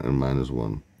it, and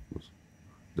 -1.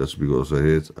 That's because I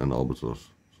hit an albatross.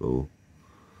 So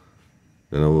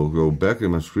then I will go back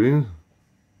in my screen.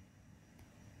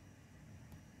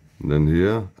 And then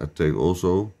here I take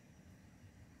also.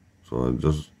 So I'm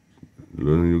just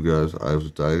learning you guys. I have the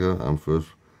tiger. I'm first.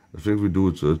 I think we do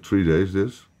it 3 days.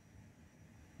 This.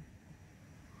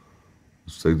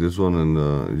 Let's take this one, and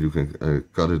you can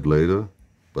cut it later.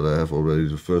 But I have already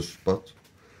the first spot.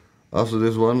 After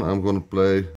this one, I'm gonna play